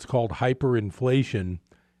having what's called hyperinflation,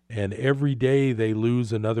 and every day they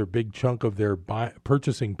lose another big chunk of their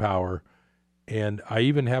purchasing power. And I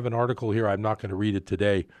even have an article here, I'm not going to read it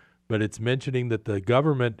today, but it's mentioning that the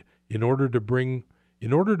government, in order to bring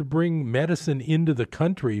medicine into the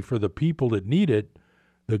country for the people that need it,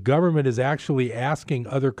 the government is actually asking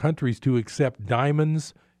other countries to accept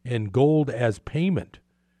diamonds and gold as payment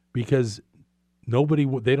because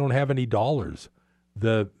they don't have any dollars.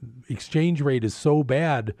 The exchange rate is so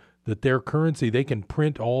bad that their currency, they can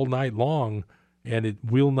print all night long and it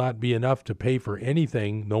will not be enough to pay for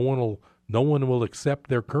anything. No No one will accept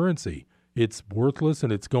their currency. It's worthless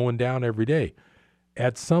and it's going down every day.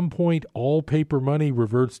 At some point, all paper money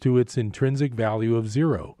reverts to its intrinsic value of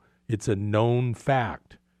zero. It's a known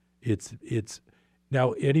fact. It's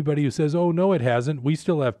now anybody who says, "Oh no, it hasn't. We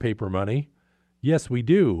still have paper money." Yes, we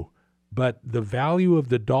do. But the value of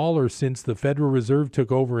the dollar since the Federal Reserve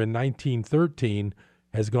took over in 1913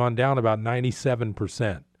 has gone down about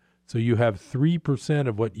 97%. So you have 3%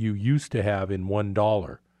 of what you used to have in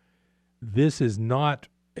 $1. This is not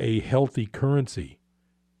a healthy currency.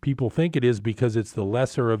 People think it is because it's the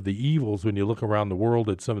lesser of the evils when you look around the world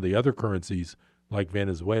at some of the other currencies like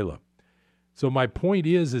Venezuela. So my point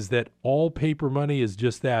is that all paper money is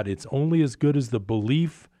just that. It's only as good as the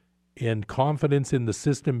belief and confidence in the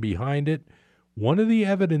system behind it. One of the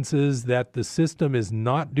evidences that the system is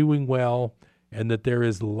not doing well and that there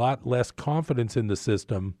is a lot less confidence in the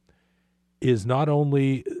system is not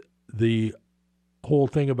only the whole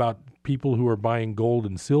thing about people who are buying gold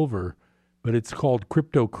and silver, but it's called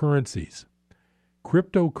cryptocurrencies.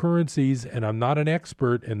 Cryptocurrencies, and I'm not an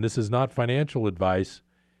expert, and this is not financial advice,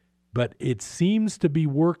 but it seems to be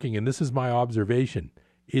working, and this is my observation,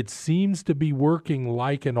 it seems to be working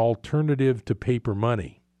like an alternative to paper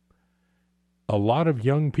money. A lot of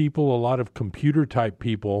young people, a lot of computer-type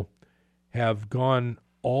people have gone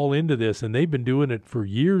all into this, and they've been doing it for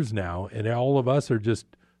years now, and all of us are just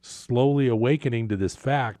slowly awakening to this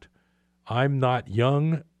fact. I'm not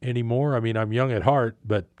young anymore. I mean, I'm young at heart,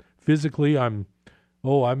 but physically I'm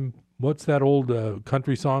what's that old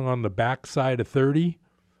country song, on the backside of 30?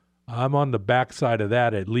 I'm on the backside of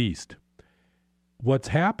that at least. What's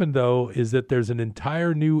happened, though, is that there's an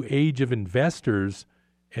entire new age of investors,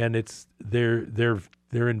 and it's their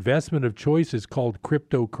investment of choice is called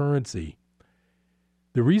cryptocurrency.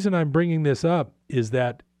 The reason I'm bringing this up is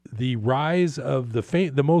that the rise of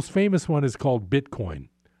the most famous one is called Bitcoin.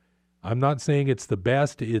 I'm not saying it's the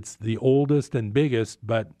best, it's the oldest and biggest,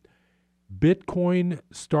 but Bitcoin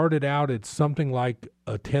started out at something like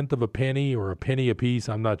a tenth of a penny or a penny a piece.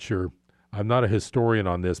 I'm not sure. I'm not a historian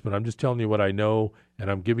on this, but I'm just telling you what I know, and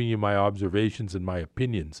I'm giving you my observations and my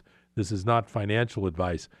opinions. This is not financial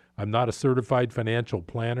advice. I'm not a certified financial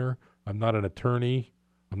planner. I'm not an attorney.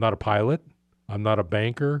 I'm not a pilot. I'm not a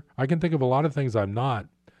banker. I can think of a lot of things I'm not,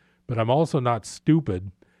 but I'm also not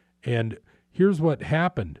stupid. And here's what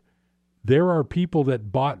happened. There are people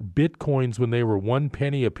that bought Bitcoins when they were 1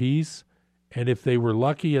 penny a piece, and if they were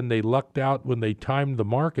lucky and they lucked out when they timed the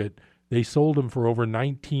market, they sold them for over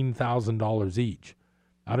 $19,000 each.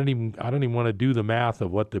 I don't even want to do the math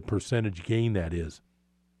of what the percentage gain that is.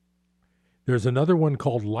 There's another one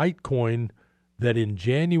called Litecoin that in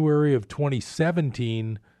January of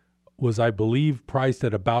 2017 was, I believe, priced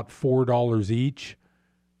at about $4 each.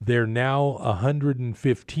 They're now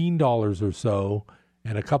 $115 or so,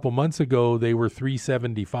 and a couple months ago they were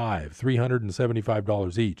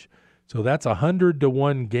 $375 each. So that's 100 to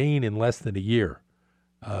 1 gain in less than a year.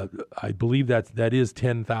 I believe that is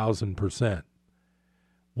 10,000%.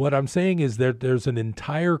 What I'm saying is that there's an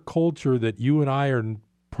entire culture that you and I are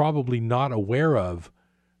probably not aware of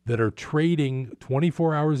that are trading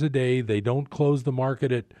 24 hours a day. They don't close the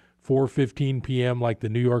market at 4:15 p.m. like the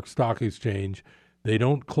New York Stock Exchange. They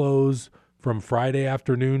don't close from Friday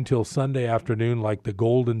afternoon till Sunday afternoon like the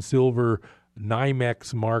gold and silver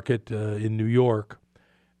NYMEX market in New York.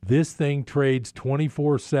 This thing trades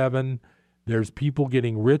 24/7. There's people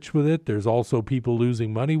getting rich with it. There's also people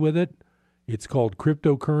losing money with it. It's called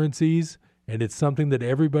cryptocurrencies, and it's something that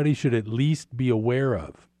everybody should at least be aware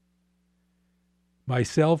of.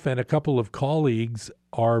 Myself and a couple of colleagues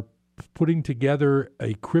are putting together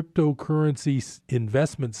a cryptocurrency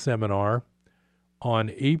investment seminar on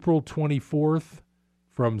April 24th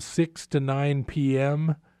from 6 to 9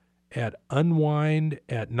 p.m. at Unwind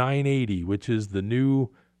at 980, which is the new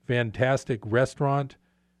fantastic restaurant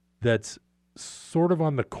that's sort of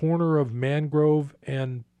on the corner of Mangrove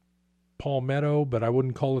and Palmetto, but I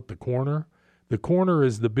wouldn't call it the corner. The corner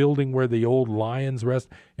is the building where the old Lions rest.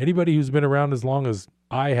 Anybody who's been around as long as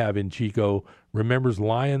I have in Chico remembers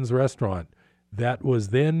Lions Restaurant. That was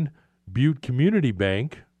then Butte Community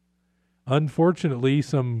Bank. Unfortunately,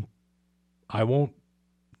 I won't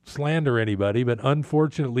slander anybody, but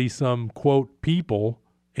unfortunately some, quote, people,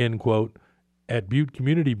 end quote, at Butte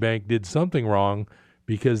Community Bank did something wrong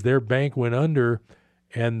because their bank went under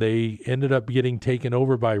and they ended up getting taken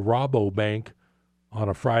over by Rabobank on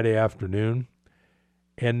a Friday afternoon.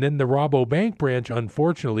 And then the Rabobank branch,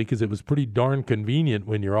 unfortunately, because it was pretty darn convenient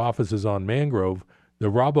when your office is on Mangrove,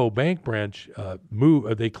 the Rabobank branch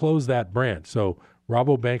they closed that branch. So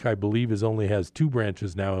Rabobank, I believe, only has 2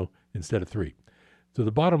 branches now instead of 3. So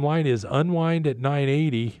the bottom line is Unwind at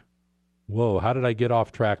 980, Whoa, how did I get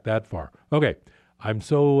off track that far? Okay, I'm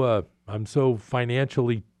so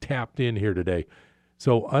financially tapped in here today.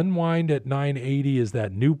 So Unwind at 980 is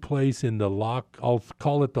that new place in the I'll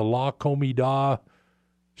call it the La Comida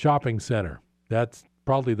Shopping Center. That's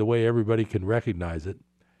probably the way everybody can recognize it.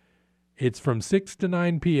 It's from 6 to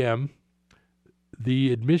 9 p.m.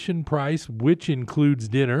 The admission price, which includes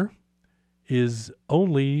dinner, is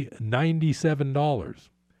only $97.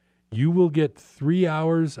 You will get 3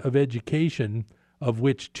 hours of education, of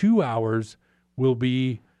which 2 hours will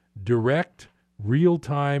be direct,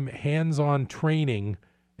 real-time, hands-on training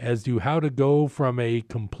as to how to go from a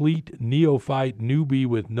complete neophyte newbie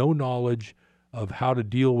with no knowledge of how to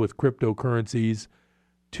deal with cryptocurrencies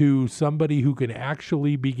to somebody who can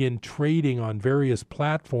actually begin trading on various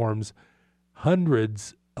platforms,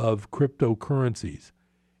 hundreds of cryptocurrencies.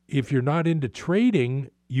 If you're not into trading,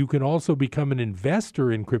 you can also become an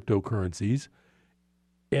investor in cryptocurrencies.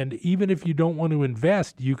 And even if you don't want to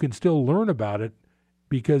invest, you can still learn about it,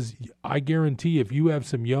 because I guarantee if you have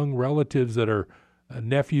some young relatives that are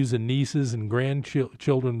nephews and nieces and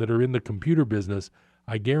grandchildren that are in the computer business,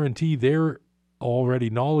 I guarantee they're already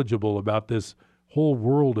knowledgeable about this whole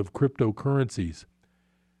world of cryptocurrencies.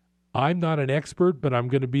 I'm not an expert, but I'm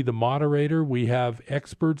going to be the moderator. We have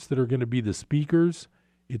experts that are going to be the speakers.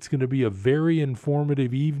 It's going to be a very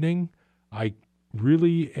informative evening. I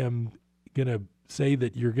really am going to say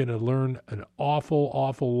that you're going to learn an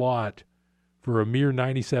awful lot for a mere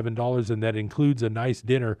 $97, and that includes a nice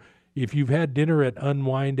dinner. If you've had dinner at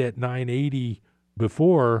Unwind at 980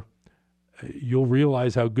 before, you'll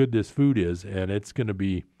realize how good this food is, and it's going to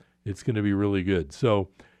be really good. So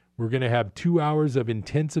we're going to have 2 hours of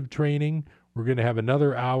intensive training. We're going to have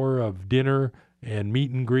another hour of dinner and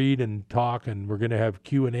meet and greet and talk, and we're going to have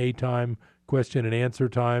Q&A time, question and answer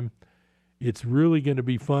time. It's really going to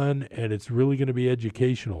be fun, and it's really going to be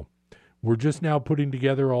educational. We're just now putting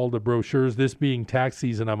together all the brochures. This being tax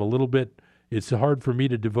season, it's hard for me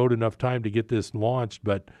to devote enough time to get this launched,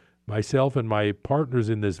 but myself and my partners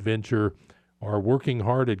in this venture are working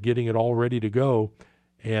hard at getting it all ready to go,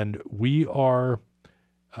 and we are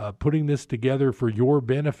putting this together for your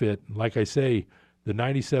benefit. Like I say, the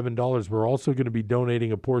 $97, we're also going to be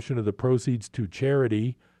donating a portion of the proceeds to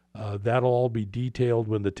charity. That'll all be detailed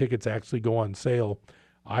when the tickets actually go on sale.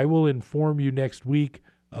 I will inform you next week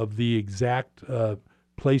of the exact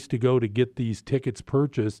place to go to get these tickets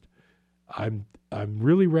purchased. I'm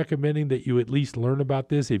really recommending that you at least learn about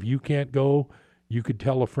this. If you can't go, you could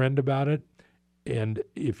tell a friend about it. And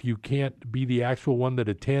if you can't be the actual one that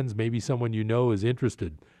attends, maybe someone you know is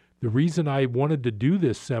interested. The reason I wanted to do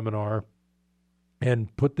this seminar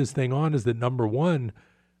and put this thing on is that, number one,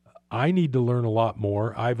 I need to learn a lot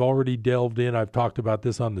more. I've already delved in. I've talked about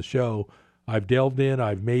this on the show. I've delved in.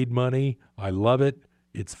 I've made money. I love it.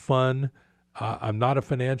 It's fun. I'm not a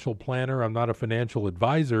financial planner. I'm not a financial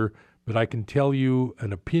advisor, but I can tell you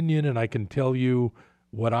an opinion, and I can tell you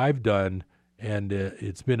what I've done. And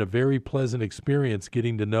it's been a very pleasant experience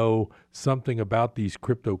getting to know something about these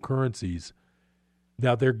cryptocurrencies.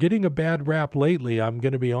 Now, they're getting a bad rap lately. I'm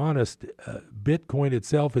going to be honest. Bitcoin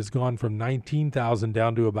itself has gone from 19,000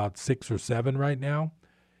 down to about 6 or 7 right now.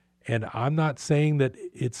 And I'm not saying that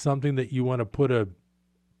it's something that you want to put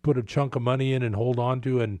a chunk of money in and hold on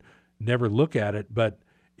to and never look at it. But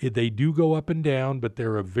they do go up and down, but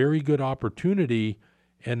they're a very good opportunity.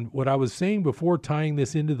 And what I was saying before, tying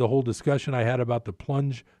this into the whole discussion I had about the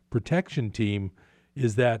plunge protection team,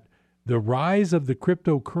 is that the rise of the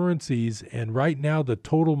cryptocurrencies, and right now the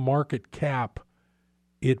total market cap,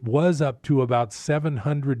 it was up to about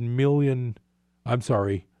 $700 billion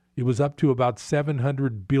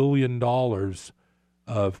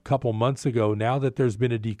a couple months ago. Now that there's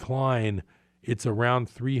been a decline, it's around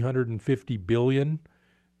 $350 billion.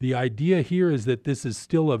 The idea here is that this is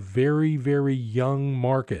still a very, very young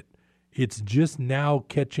market. It's just now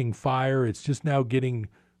catching fire. It's just now getting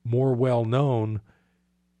more well-known.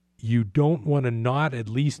 You don't want to not at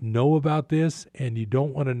least know about this, and you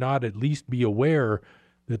don't want to not at least be aware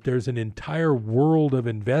that there's an entire world of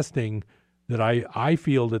investing that I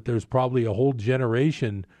feel that there's probably a whole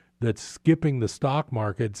generation that's skipping the stock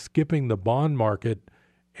market, skipping the bond market,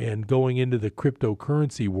 and going into the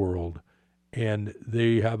cryptocurrency world. And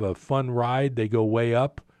they have a fun ride. They go way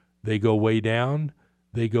up. They go way down.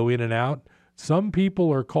 They go in and out. Some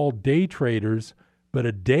people are called day traders, but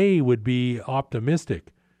a day would be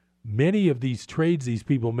optimistic. Many of these trades these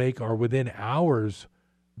people make are within hours.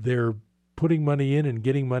 They're putting money in and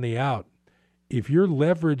getting money out. If you're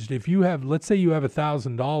leveraged, let's say you have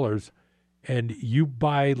 $1,000 and you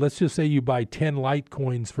buy, let's just say you buy 10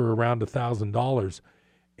 Litecoins for around $1,000,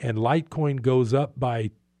 and Litecoin goes up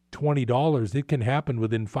by $20, it can happen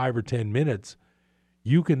within 5 or 10 minutes.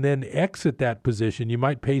 You can then exit that position. You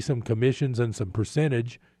might pay some commissions and some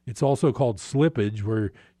percentage. It's also called slippage,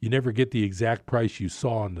 where you never get the exact price you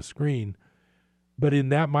saw on the screen. But in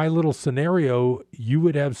that my little scenario, you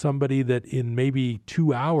would have somebody that in maybe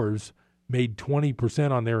 2 hours made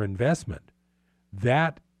 20% on their investment.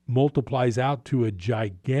 That multiplies out to a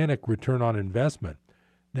gigantic return on investment.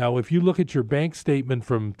 Now, if you look at your bank statement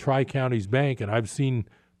from Tri-Counties Bank, and I've seen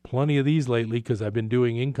plenty of these lately because I've been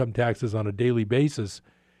doing income taxes on a daily basis,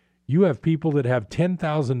 you have people that have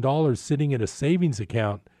 $10,000 sitting in a savings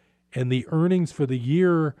account, and the earnings for the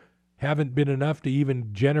year haven't been enough to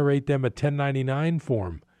even generate them a 1099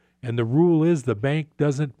 form. And the rule is the bank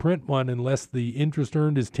doesn't print one unless the interest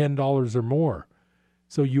earned is $10 or more.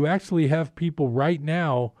 So you actually have people right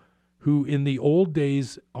now who in the old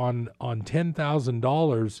days on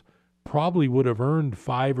 $10,000 probably would have earned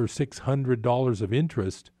 $500 or $600 of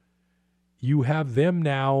interest. You have them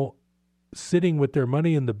now sitting with their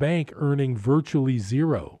money in the bank earning virtually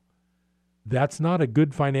zero. That's not a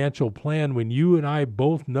good financial plan when you and I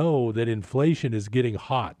both know that inflation is getting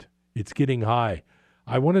hot. It's getting high.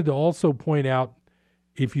 I wanted to also point out,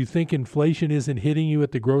 if you think inflation isn't hitting you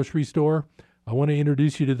at the grocery store, I want to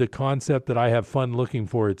introduce you to the concept that I have fun looking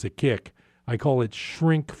for. It's a kick. I call it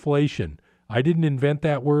shrinkflation. I didn't invent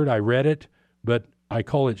that word. I read it, but I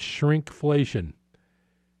call it shrinkflation.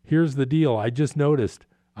 Here's the deal. I just noticed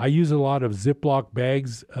I use a lot of Ziploc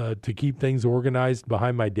bags to keep things organized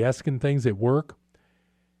behind my desk and things at work.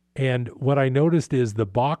 And what I noticed is the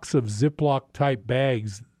box of Ziploc type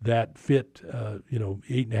bags that fit,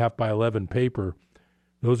 8.5 by 11 paper,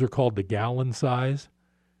 those are called the gallon size.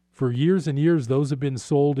 For years and years, those have been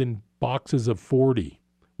sold in boxes of 40.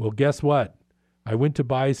 Well, guess what? I went to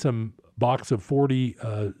buy some box of 40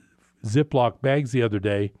 Ziploc bags the other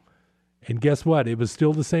day, and guess what? It was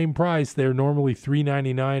still the same price. They're normally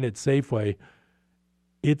 $3.99 at Safeway.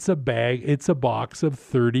 It's a box of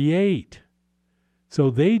 38.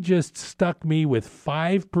 So they just stuck me with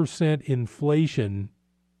 5% inflation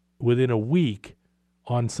within a week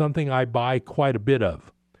on something I buy quite a bit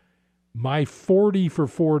of. My 40 for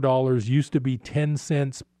 $4 used to be 10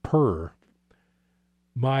 cents per.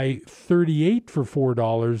 My 38 for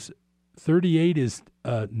 $4, 38 is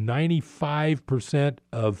 95%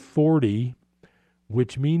 of 40,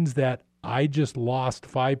 which means that I just lost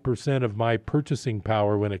 5% of my purchasing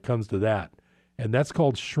power when it comes to that. And that's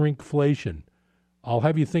called shrinkflation. I'll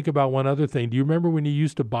have you think about one other thing. Do you remember when you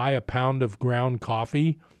used to buy a pound of ground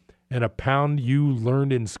coffee and a pound you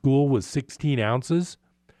learned in school was 16 ounces?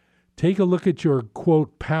 Take a look at your,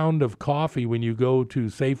 quote, pound of coffee when you go to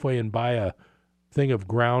Safeway and buy a thing of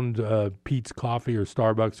ground Peet's coffee or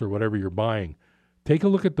Starbucks or whatever you're buying. Take a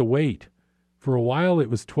look at the weight. For a while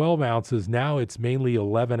it was 12 ounces. Now it's mainly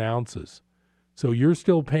 11 ounces. So you're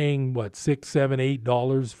still paying, $6, $7,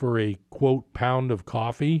 $8 for a, quote, pound of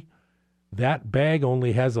coffee? That bag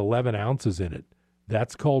only has 11 ounces in it.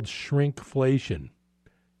 That's called shrinkflation.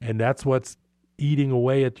 And that's what's eating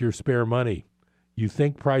away at your spare money. You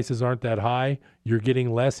think prices aren't that high, you're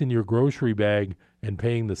getting less in your grocery bag and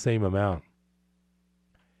paying the same amount.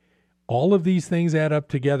 All of these things add up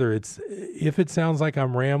together. If it sounds like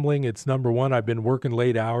I'm rambling, it's number one, I've been working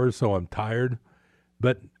late hours, so I'm tired.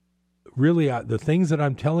 But really, the things that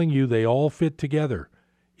I'm telling you, they all fit together.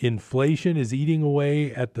 Inflation is eating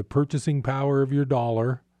away at the purchasing power of your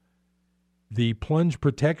dollar. The plunge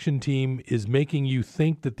protection team is making you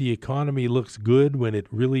think that the economy looks good when it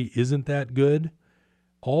really isn't that good.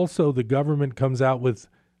 Also, the government comes out with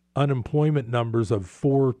unemployment numbers of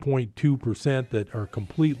 4.2% that are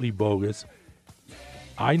completely bogus.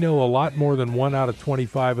 I know a lot more than 1 out of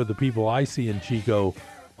 25 of the people I see in Chico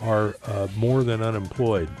are more than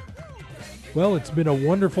unemployed. Well, it's been a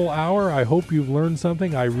wonderful hour. I hope you've learned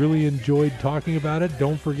something. I really enjoyed talking about it.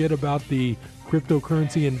 Don't forget about the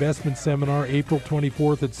Cryptocurrency Investment Seminar, April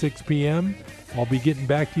 24th at 6 p.m. I'll be getting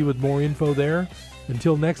back to you with more info there.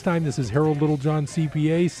 Until next time, this is Harold Littlejohn,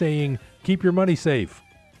 CPA, saying keep your money safe.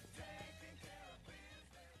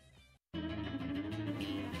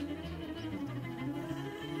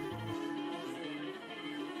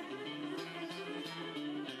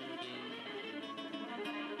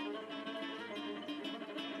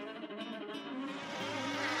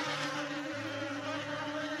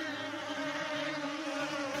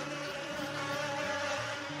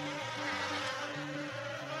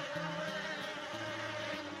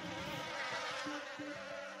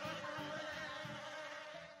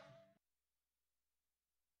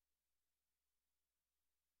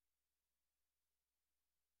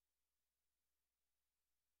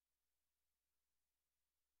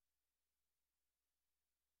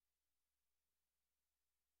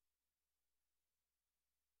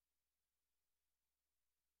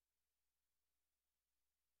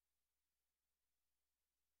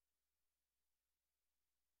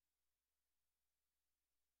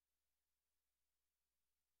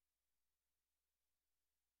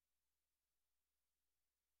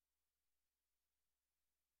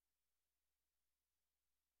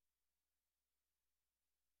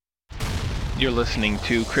 You're listening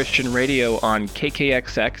to Christian Radio on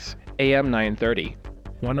KKXX AM 930,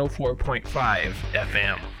 104.5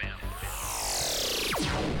 FM.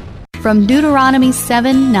 From Deuteronomy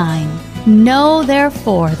 7:9. Know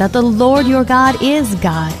therefore that the Lord your God is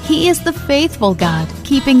God. He is the faithful God,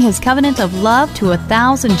 keeping His covenant of love to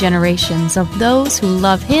 1,000 generations of those who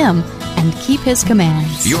love Him and keep His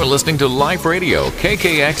commands. You're listening to Life Radio,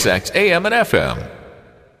 KKXX AM and FM.